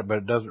about it, but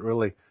it doesn't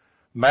really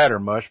matter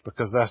much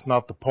because that's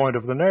not the point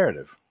of the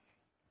narrative.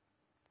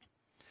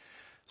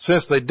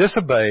 Since they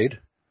disobeyed,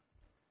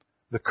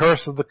 the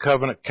curse of the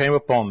covenant came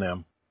upon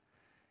them.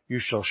 You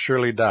shall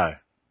surely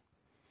die.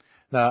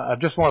 Now, I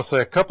just want to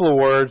say a couple of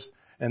words,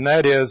 and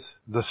that is,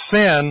 the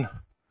sin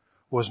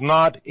was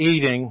not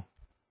eating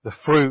the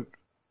fruit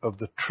of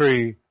the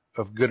tree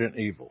of good and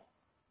evil.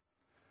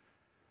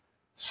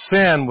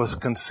 Sin was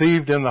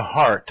conceived in the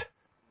heart,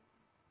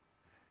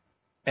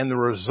 and the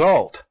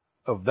result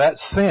of that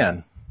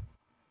sin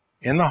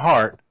in the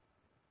heart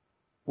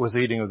was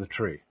eating of the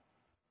tree.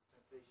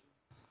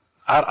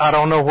 I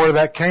don't know where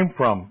that came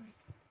from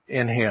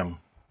in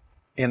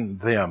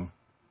them.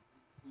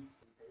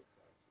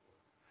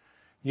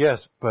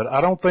 Yes, but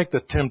I don't think the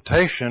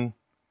temptation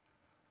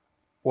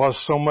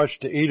was so much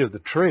to eat of the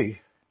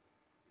tree.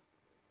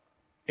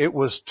 It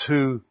was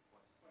to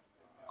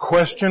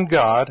question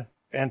God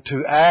and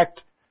to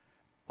act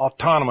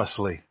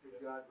autonomously.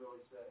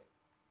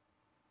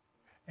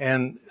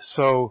 And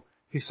so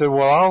he said,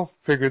 well, I'll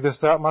figure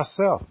this out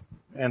myself.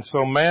 And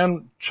so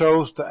man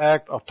chose to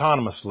act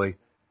autonomously.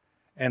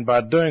 And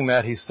by doing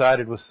that, he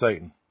sided with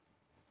Satan.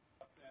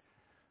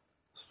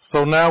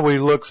 So now we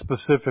look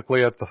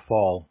specifically at the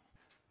fall.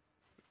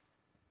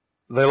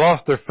 They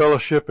lost their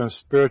fellowship and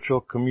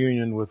spiritual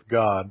communion with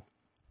God.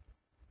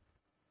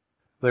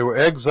 They were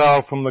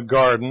exiled from the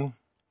garden,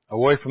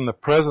 away from the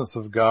presence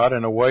of God,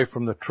 and away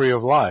from the tree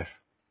of life.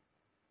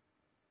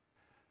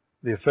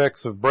 The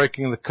effects of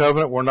breaking the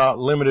covenant were not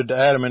limited to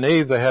Adam and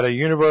Eve. They had a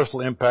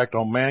universal impact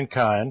on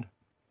mankind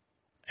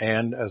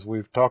and, as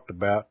we've talked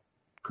about,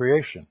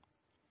 creation.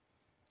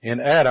 In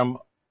Adam,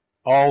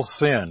 all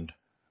sinned.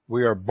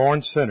 We are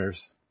born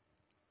sinners,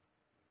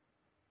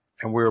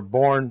 and we are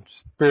born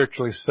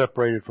spiritually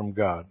separated from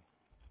God.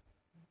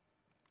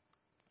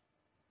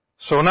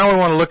 So now we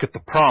want to look at the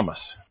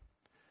promise.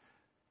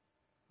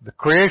 The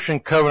creation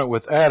covenant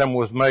with Adam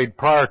was made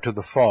prior to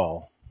the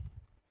fall.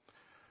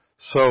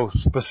 So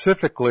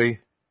specifically,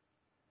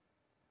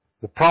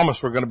 the promise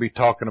we're going to be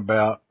talking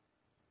about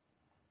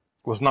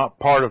was not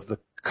part of the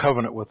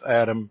covenant with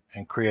Adam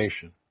and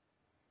creation.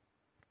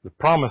 The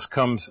promise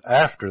comes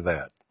after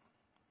that.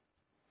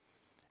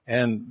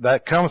 And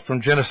that comes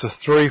from Genesis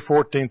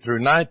 3:14 through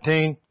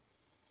 19.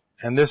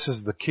 And this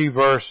is the key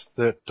verse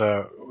that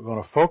we're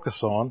going to focus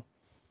on,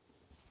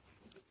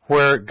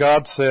 where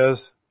God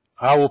says,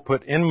 I will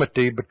put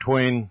enmity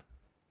between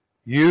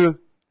you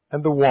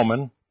and the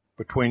woman,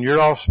 between your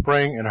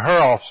offspring and her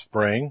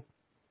offspring.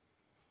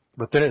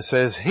 But then it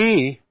says,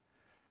 he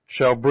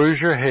shall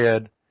bruise your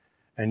head,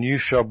 and you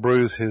shall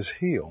bruise his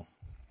heel.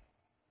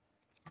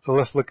 So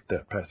let's look at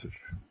that passage.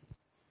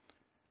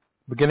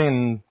 beginning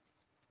in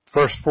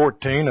verse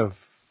 14 of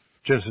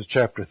Genesis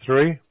chapter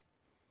 3.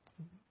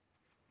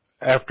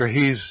 After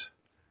he's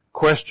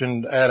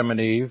questioned Adam and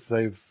Eve,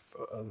 they've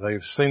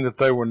seen that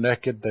they were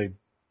naked. They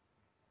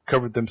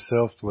covered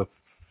themselves with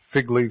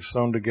fig leaves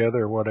sewn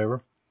together or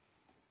whatever.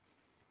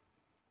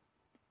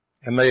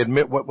 And they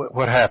admit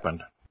what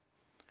happened.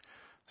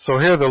 So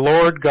here the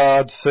Lord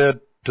God said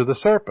to the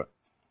serpent.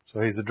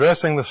 So he's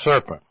addressing the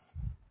serpent.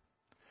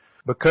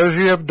 Because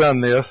you have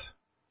done this,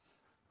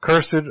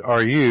 cursed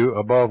are you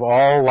above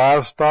all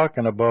livestock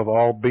and above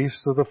all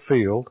beasts of the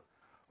field.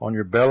 On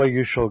your belly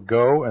you shall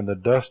go, and the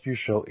dust you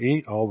shall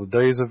eat all the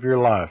days of your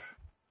life.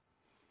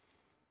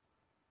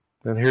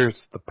 Then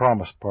here's the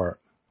promise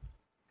part.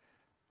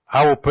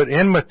 I will put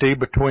enmity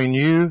between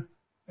you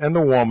and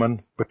the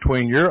woman,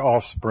 between your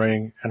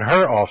offspring and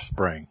her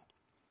offspring.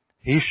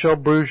 He shall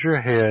bruise your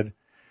head,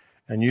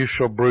 and you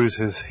shall bruise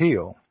his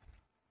heel.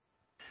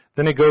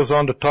 Then he goes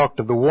on to talk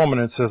to the woman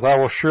and says, I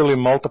will surely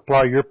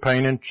multiply your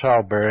pain in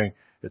childbearing,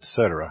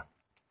 etc.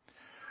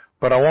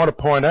 But I want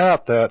to point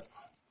out that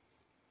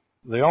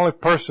the only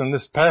person in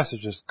this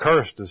passage is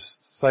cursed is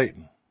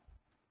Satan.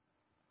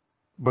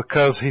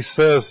 Because he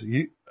says,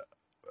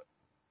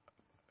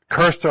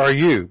 cursed are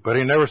you, but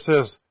he never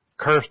says,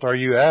 cursed are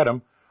you,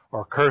 Adam,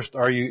 or cursed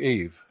are you,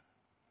 Eve.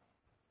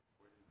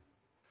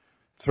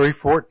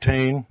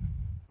 3:14,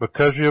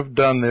 because you have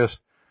done this,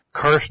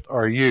 cursed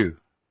are you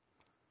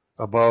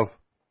above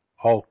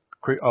all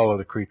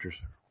other creatures.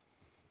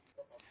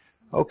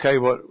 Okay,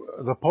 but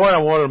the point I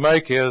want to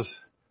make is,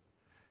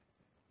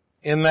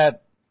 in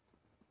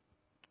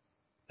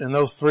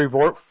those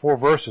 4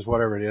 verses,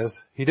 whatever it is,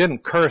 he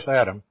didn't curse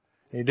Adam,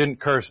 and he didn't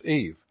curse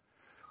Eve.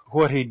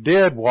 What he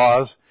did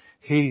was,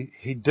 he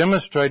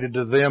demonstrated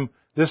to them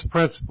this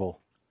principle.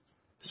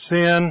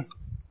 Sin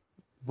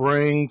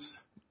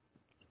brings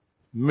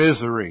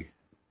misery.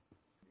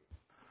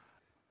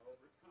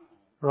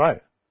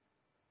 Right.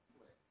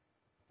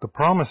 The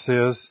promise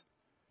is,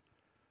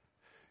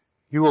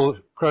 you will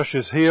crush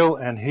his heel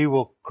and he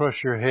will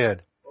crush your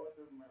head.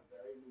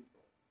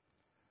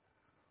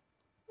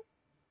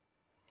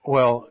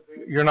 Well,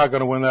 you're not going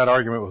to win that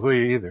argument with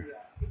me either.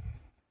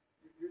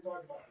 You're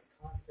talking about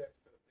the context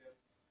of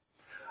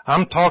this.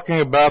 I'm talking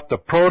about the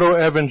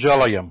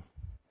proto-evangelium.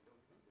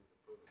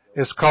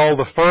 It's called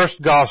the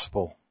first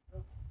gospel.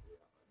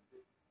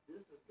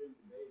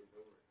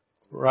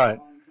 Right.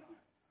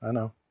 I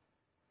know.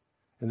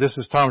 And this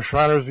is Tom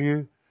Schreiner's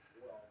view.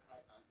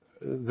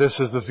 This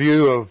is the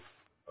view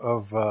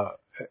of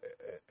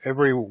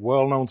every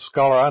well-known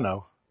scholar I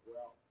know.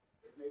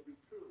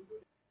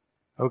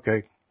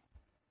 Okay.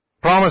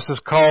 Promise is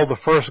called the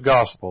first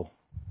gospel.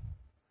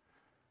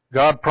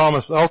 God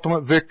promised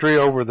ultimate victory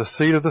over the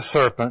seed of the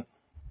serpent,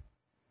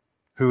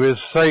 who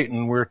is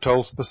Satan, we're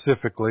told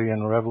specifically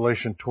in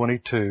Revelation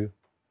 22,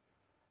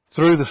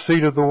 through the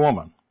seed of the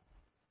woman.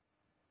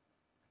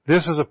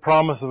 This is a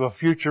promise of a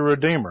future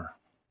Redeemer.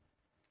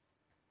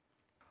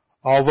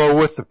 Although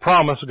with the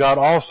promise, God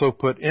also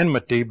put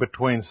enmity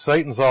between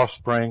Satan's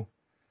offspring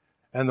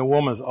and the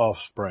woman's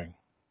offspring.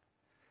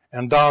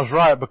 And Don's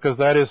right, because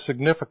that is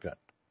significant.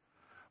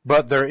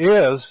 But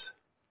there is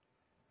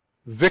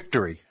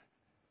victory.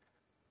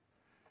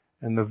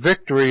 And the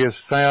victory is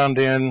found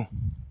in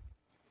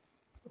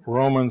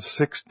Romans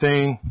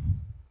 16,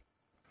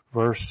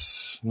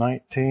 verse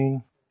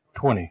 19,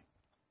 20.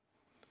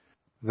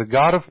 The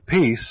God of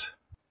peace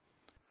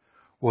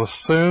will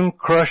soon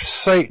crush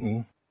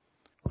Satan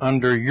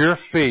under your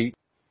feet,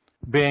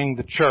 being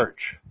the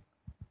church.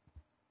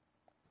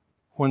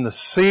 When the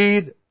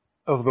seed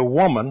of the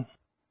woman,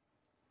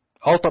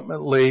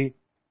 ultimately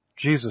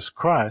Jesus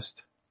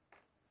Christ,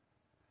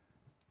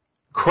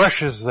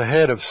 crushes the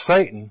head of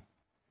Satan,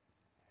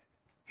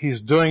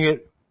 he's doing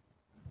it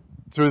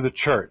through the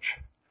church.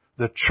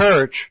 The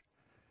church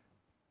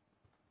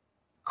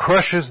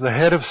crushes the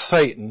head of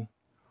Satan.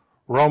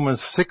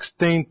 Romans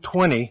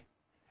 16:20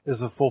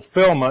 is a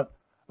fulfillment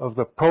of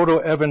the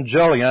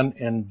proto-evangelion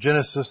in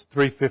Genesis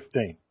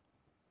 3:15.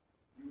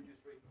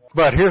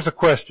 But here's a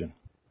question.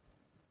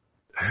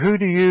 Who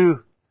do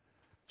you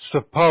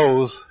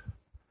suppose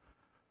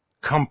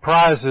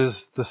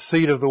comprises the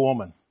seed of the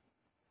woman?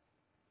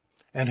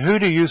 And who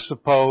do you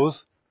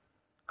suppose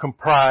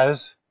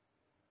comprise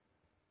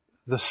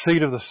the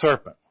seed of the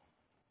serpent?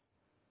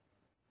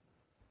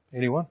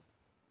 Anyone?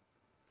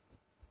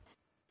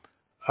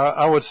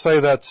 I would say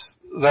that's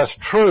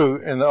true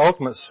in the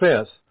ultimate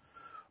sense,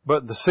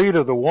 but the seed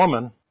of the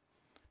woman,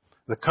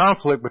 the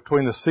conflict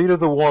between the seed of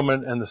the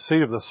woman and the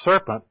seed of the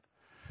serpent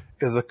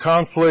is a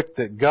conflict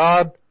that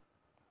God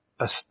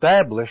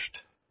established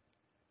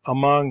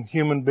among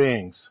human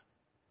beings.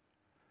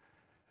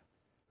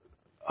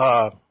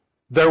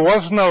 There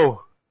was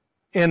no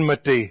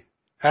enmity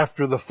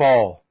after the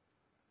fall.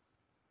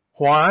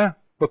 Why?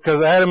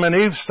 Because Adam and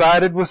Eve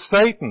sided with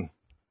Satan.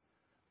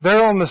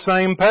 They're on the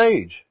same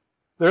page.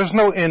 There's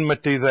no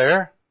enmity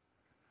there.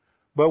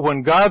 But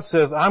when God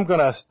says, I'm going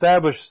to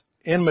establish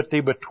enmity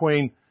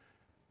between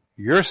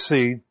your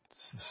seed,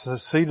 the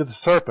seed of the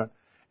serpent,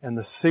 and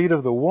the seed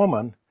of the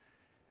woman,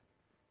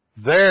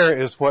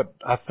 there is what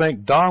I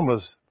think Don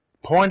was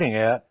pointing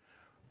at.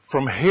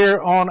 From here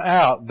on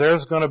out,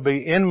 there's going to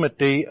be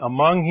enmity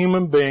among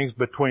human beings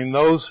between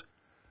those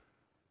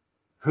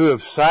who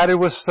have sided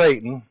with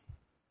Satan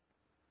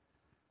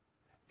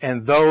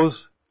and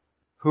those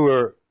who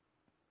are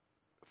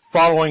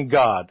following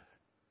God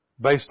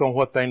based on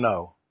what they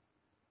know.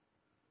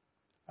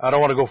 I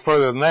don't want to go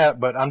further than that,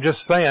 but I'm just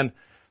saying,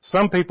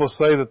 some people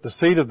say that the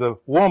seed of the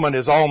woman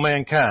is all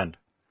mankind.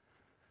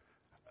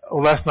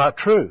 Well, that's not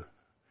true.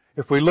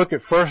 If we look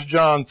at 1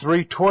 John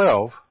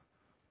 3:12,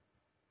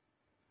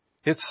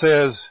 it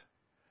says,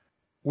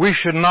 we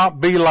should not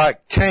be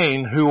like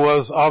Cain, who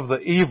was of the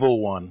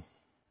evil one.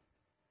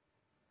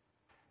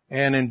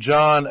 And in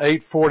John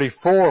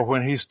 8:44,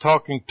 when he's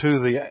talking to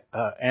the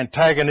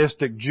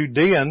antagonistic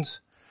Judeans,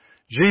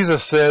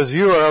 Jesus says,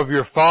 you are of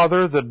your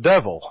father, the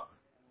devil,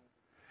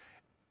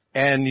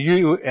 and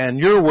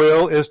your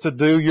will is to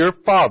do your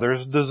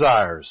father's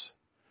desires.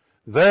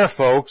 There,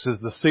 folks, is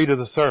the seed of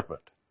the serpent.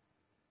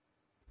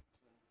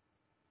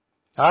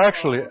 I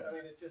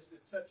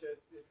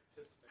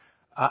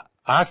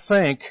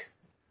think,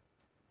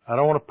 I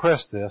don't want to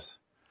press this,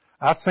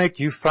 I think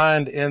you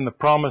find in the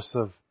promise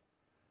of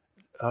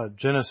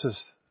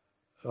Genesis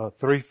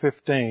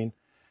 3:15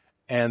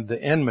 and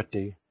the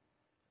enmity,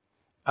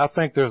 I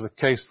think there's a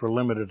case for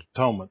limited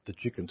atonement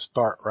that you can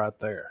start right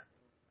there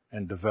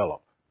and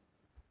develop.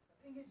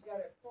 I think he's got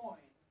a point.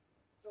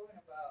 Talking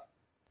about.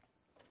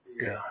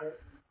 Yeah.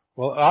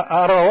 Well,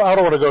 I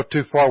don't want to go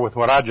too far with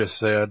what I just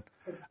said.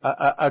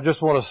 I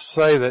just want to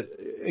say that,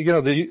 you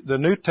know, the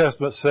New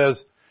Testament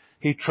says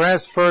He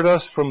transferred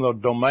us from the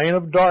domain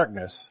of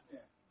darkness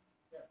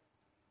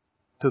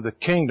to the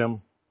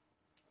kingdom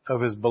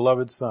of His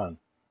beloved Son.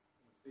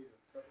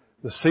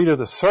 The seed of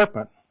the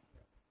serpent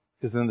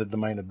is in the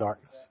domain of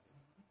darkness.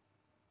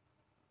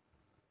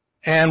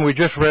 And we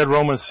just read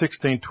Romans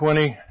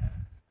 16:20,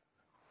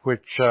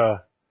 which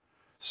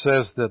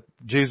says that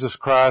Jesus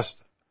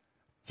Christ,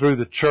 through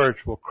the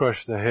church, will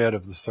crush the head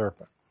of the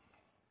serpent.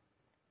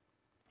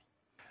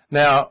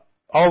 Now,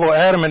 although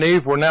Adam and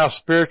Eve were now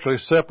spiritually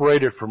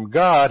separated from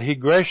God, He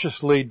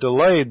graciously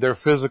delayed their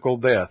physical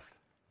death.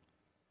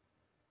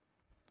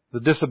 The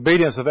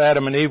disobedience of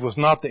Adam and Eve was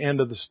not the end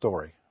of the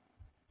story.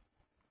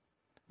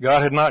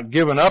 God had not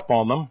given up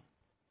on them.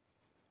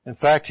 In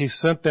fact, He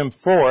sent them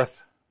forth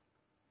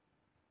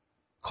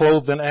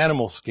clothed in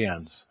animal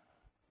skins.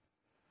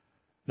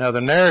 Now, the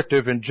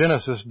narrative in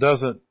Genesis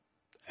doesn't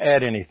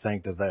add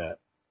anything to that,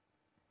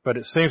 but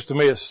it seems to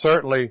me it's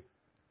certainly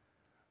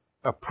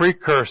a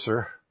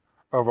precursor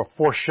of a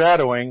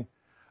foreshadowing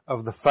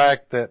of the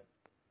fact that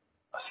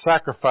a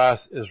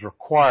sacrifice is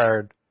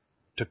required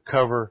to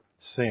cover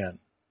sin.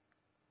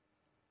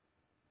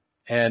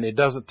 And it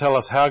doesn't tell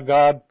us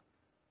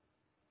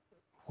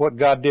what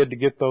God did to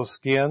get those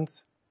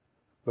skins,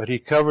 but He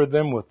covered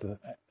them with the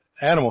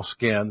animal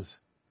skins.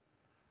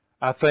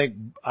 I think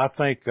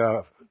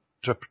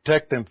to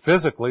protect them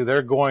physically,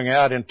 they're going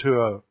out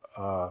into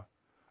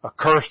a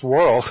cursed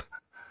world,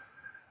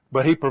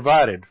 but He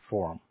provided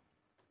for them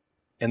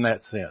in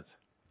that sense.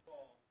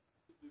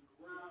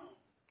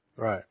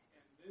 Right.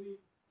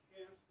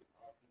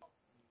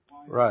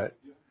 Right.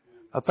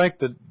 I think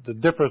the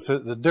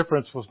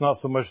difference was not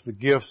so much the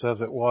gifts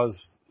as it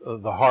was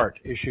the heart,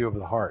 issue of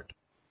the heart.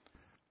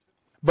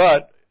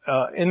 But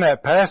in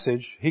that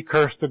passage, He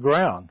cursed the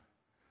ground.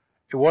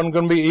 It wasn't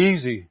going to be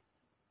easy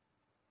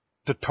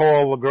to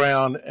toil the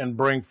ground and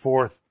bring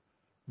forth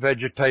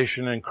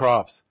vegetation and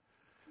crops.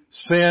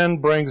 Sin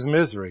brings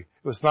misery.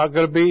 It was not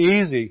going to be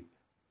easy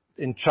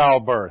in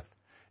childbirth.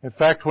 In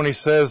fact, when He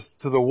says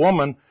to the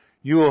woman,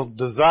 you will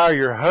desire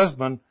your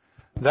husband,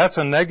 that's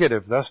a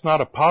negative. That's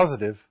not a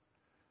positive.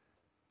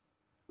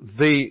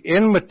 The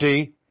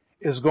enmity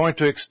is going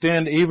to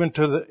extend even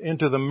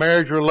into the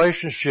marriage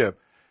relationship.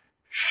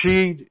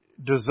 She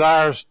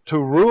desires to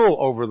rule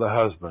over the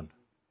husband,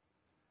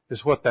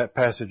 is what that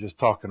passage is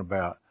talking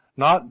about.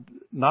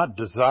 Not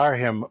desire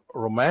him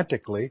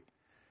romantically.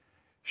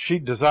 She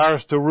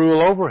desires to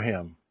rule over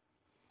him.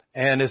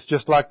 And it's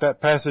just like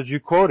that passage you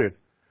quoted.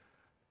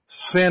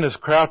 Sin is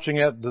crouching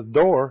at the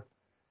door.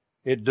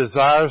 It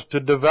desires to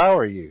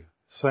devour you.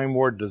 Same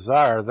word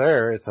desire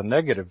there. It's a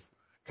negative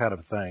kind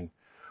of thing.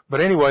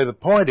 But anyway, the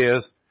point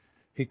is,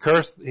 He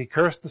cursed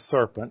the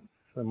serpent,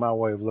 in my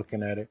way of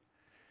looking at it.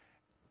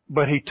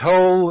 But He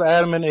told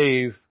Adam and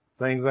Eve,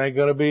 things ain't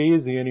going to be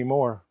easy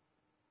anymore,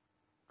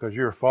 because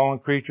you're fallen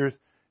creatures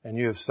and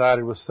you have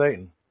sided with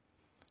Satan.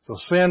 So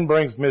sin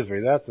brings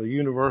misery. That's a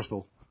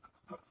universal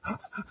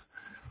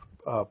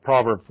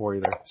proverb for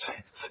you there.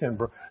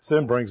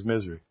 Sin brings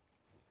misery.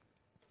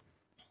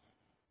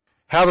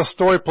 How the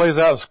story plays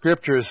out in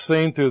Scripture is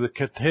seen through the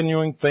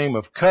continuing theme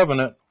of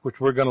covenant, which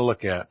we're going to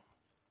look at.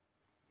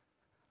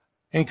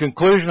 In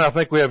conclusion, I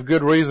think we have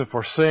good reason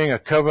for seeing a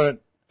covenant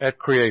at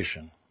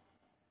creation.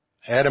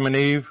 Adam and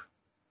Eve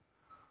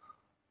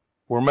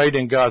were made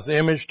in God's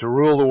image to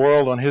rule the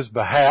world on His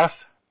behalf.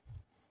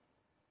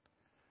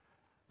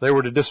 They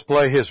were to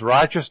display His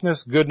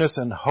righteousness, goodness,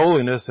 and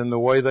holiness in the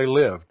way they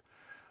lived.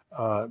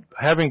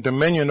 having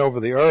dominion over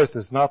the earth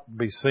is not to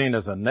be seen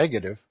as a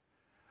negative,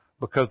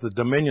 because the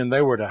dominion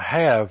they were to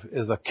have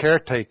is a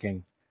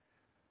caretaking,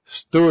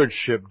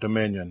 stewardship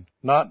dominion,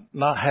 not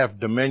have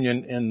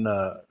dominion in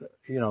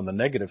the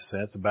negative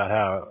sense about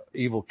how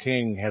evil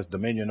king has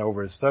dominion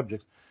over his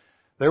subjects.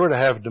 They were to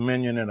have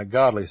dominion in a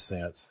godly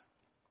sense.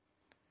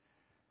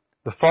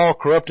 The fall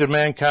corrupted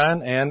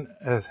mankind and,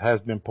 as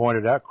has been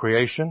pointed out,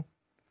 creation.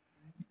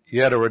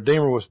 Yet a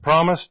Redeemer was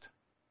promised.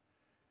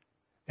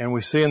 And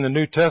we see in the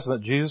New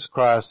Testament Jesus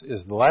Christ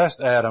is the last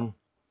Adam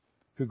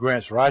who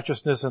grants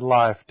righteousness and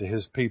life to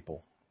his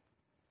people.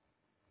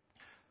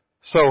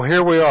 So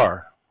here we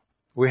are.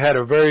 We had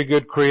a very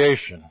good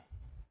creation.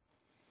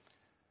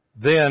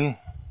 Then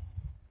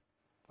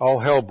all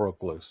hell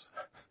broke loose.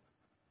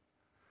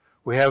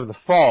 We have the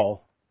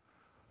fall,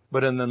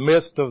 but in the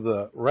midst of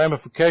the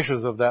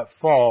ramifications of that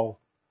fall,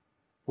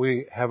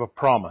 we have a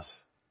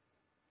promise.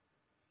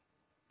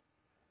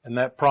 And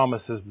that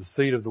promise is the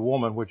seed of the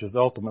woman, which is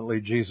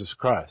ultimately Jesus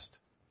Christ.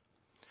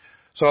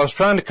 So I was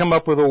trying to come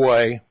up with a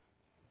way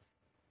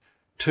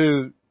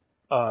to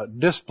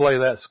display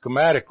that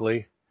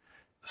schematically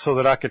so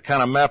that I could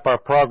kind of map our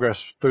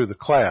progress through the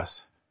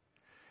class.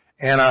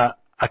 And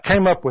I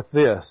came up with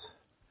this.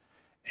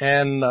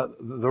 And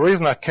the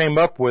reason I came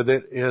up with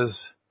it is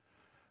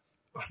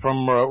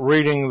from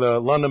reading the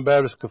London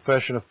Baptist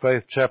Confession of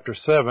Faith, chapter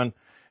 7.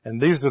 And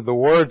these are the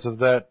words of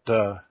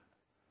that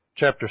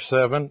chapter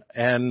 7,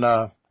 and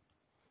that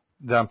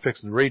I'm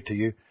fixing to read to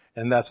you,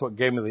 and that's what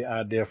gave me the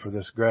idea for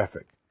this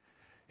graphic.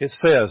 It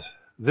says,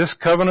 this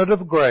covenant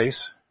of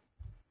grace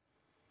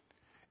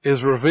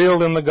is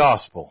revealed in the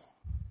gospel,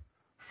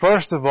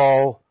 first of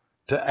all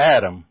to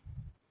Adam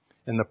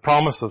in the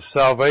promise of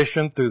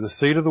salvation through the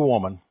seed of the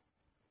woman,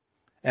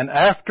 and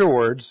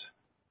afterwards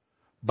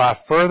by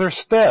further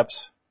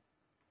steps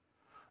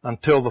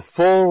until the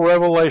full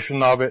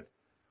revelation of it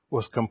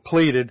was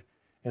completed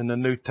in the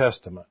New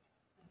Testament.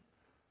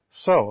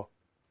 So,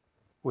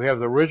 we have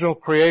the original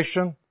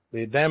creation,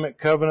 the Adamic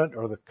covenant,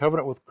 or the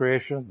covenant with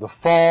creation, the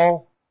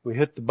fall, we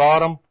hit the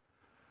bottom,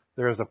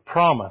 there is a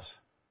promise.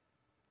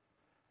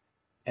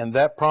 And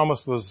that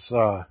promise was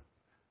the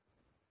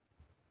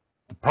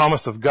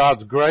promise of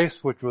God's grace,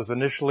 which was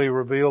initially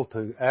revealed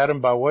to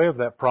Adam by way of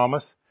that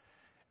promise.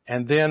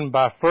 And then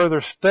by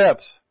further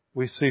steps,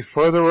 we see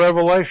further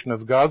revelation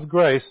of God's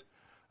grace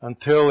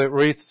until it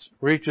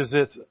reaches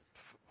its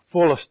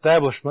full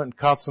establishment and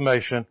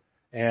consummation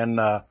and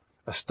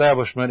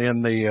establishment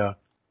in the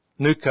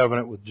new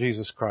covenant with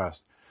Jesus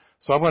Christ.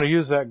 So I'm going to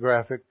use that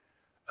graphic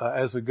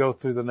as we go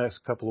through the next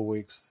couple of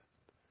weeks.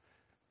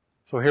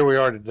 So here we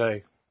are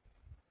today.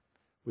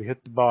 We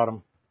hit the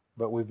bottom,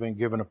 but we've been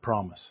given a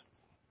promise.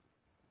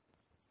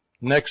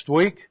 Next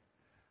week,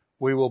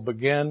 we will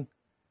begin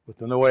with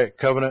the Noahic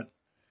covenant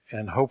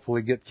and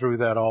hopefully get through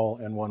that all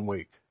in 1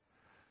 week.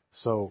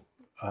 So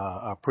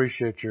I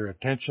appreciate your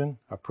attention.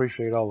 I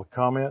appreciate all the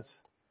comments.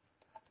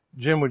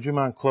 Jim, would you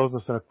mind closing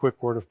us in a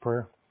quick word of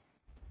prayer?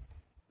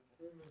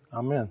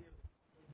 Amen.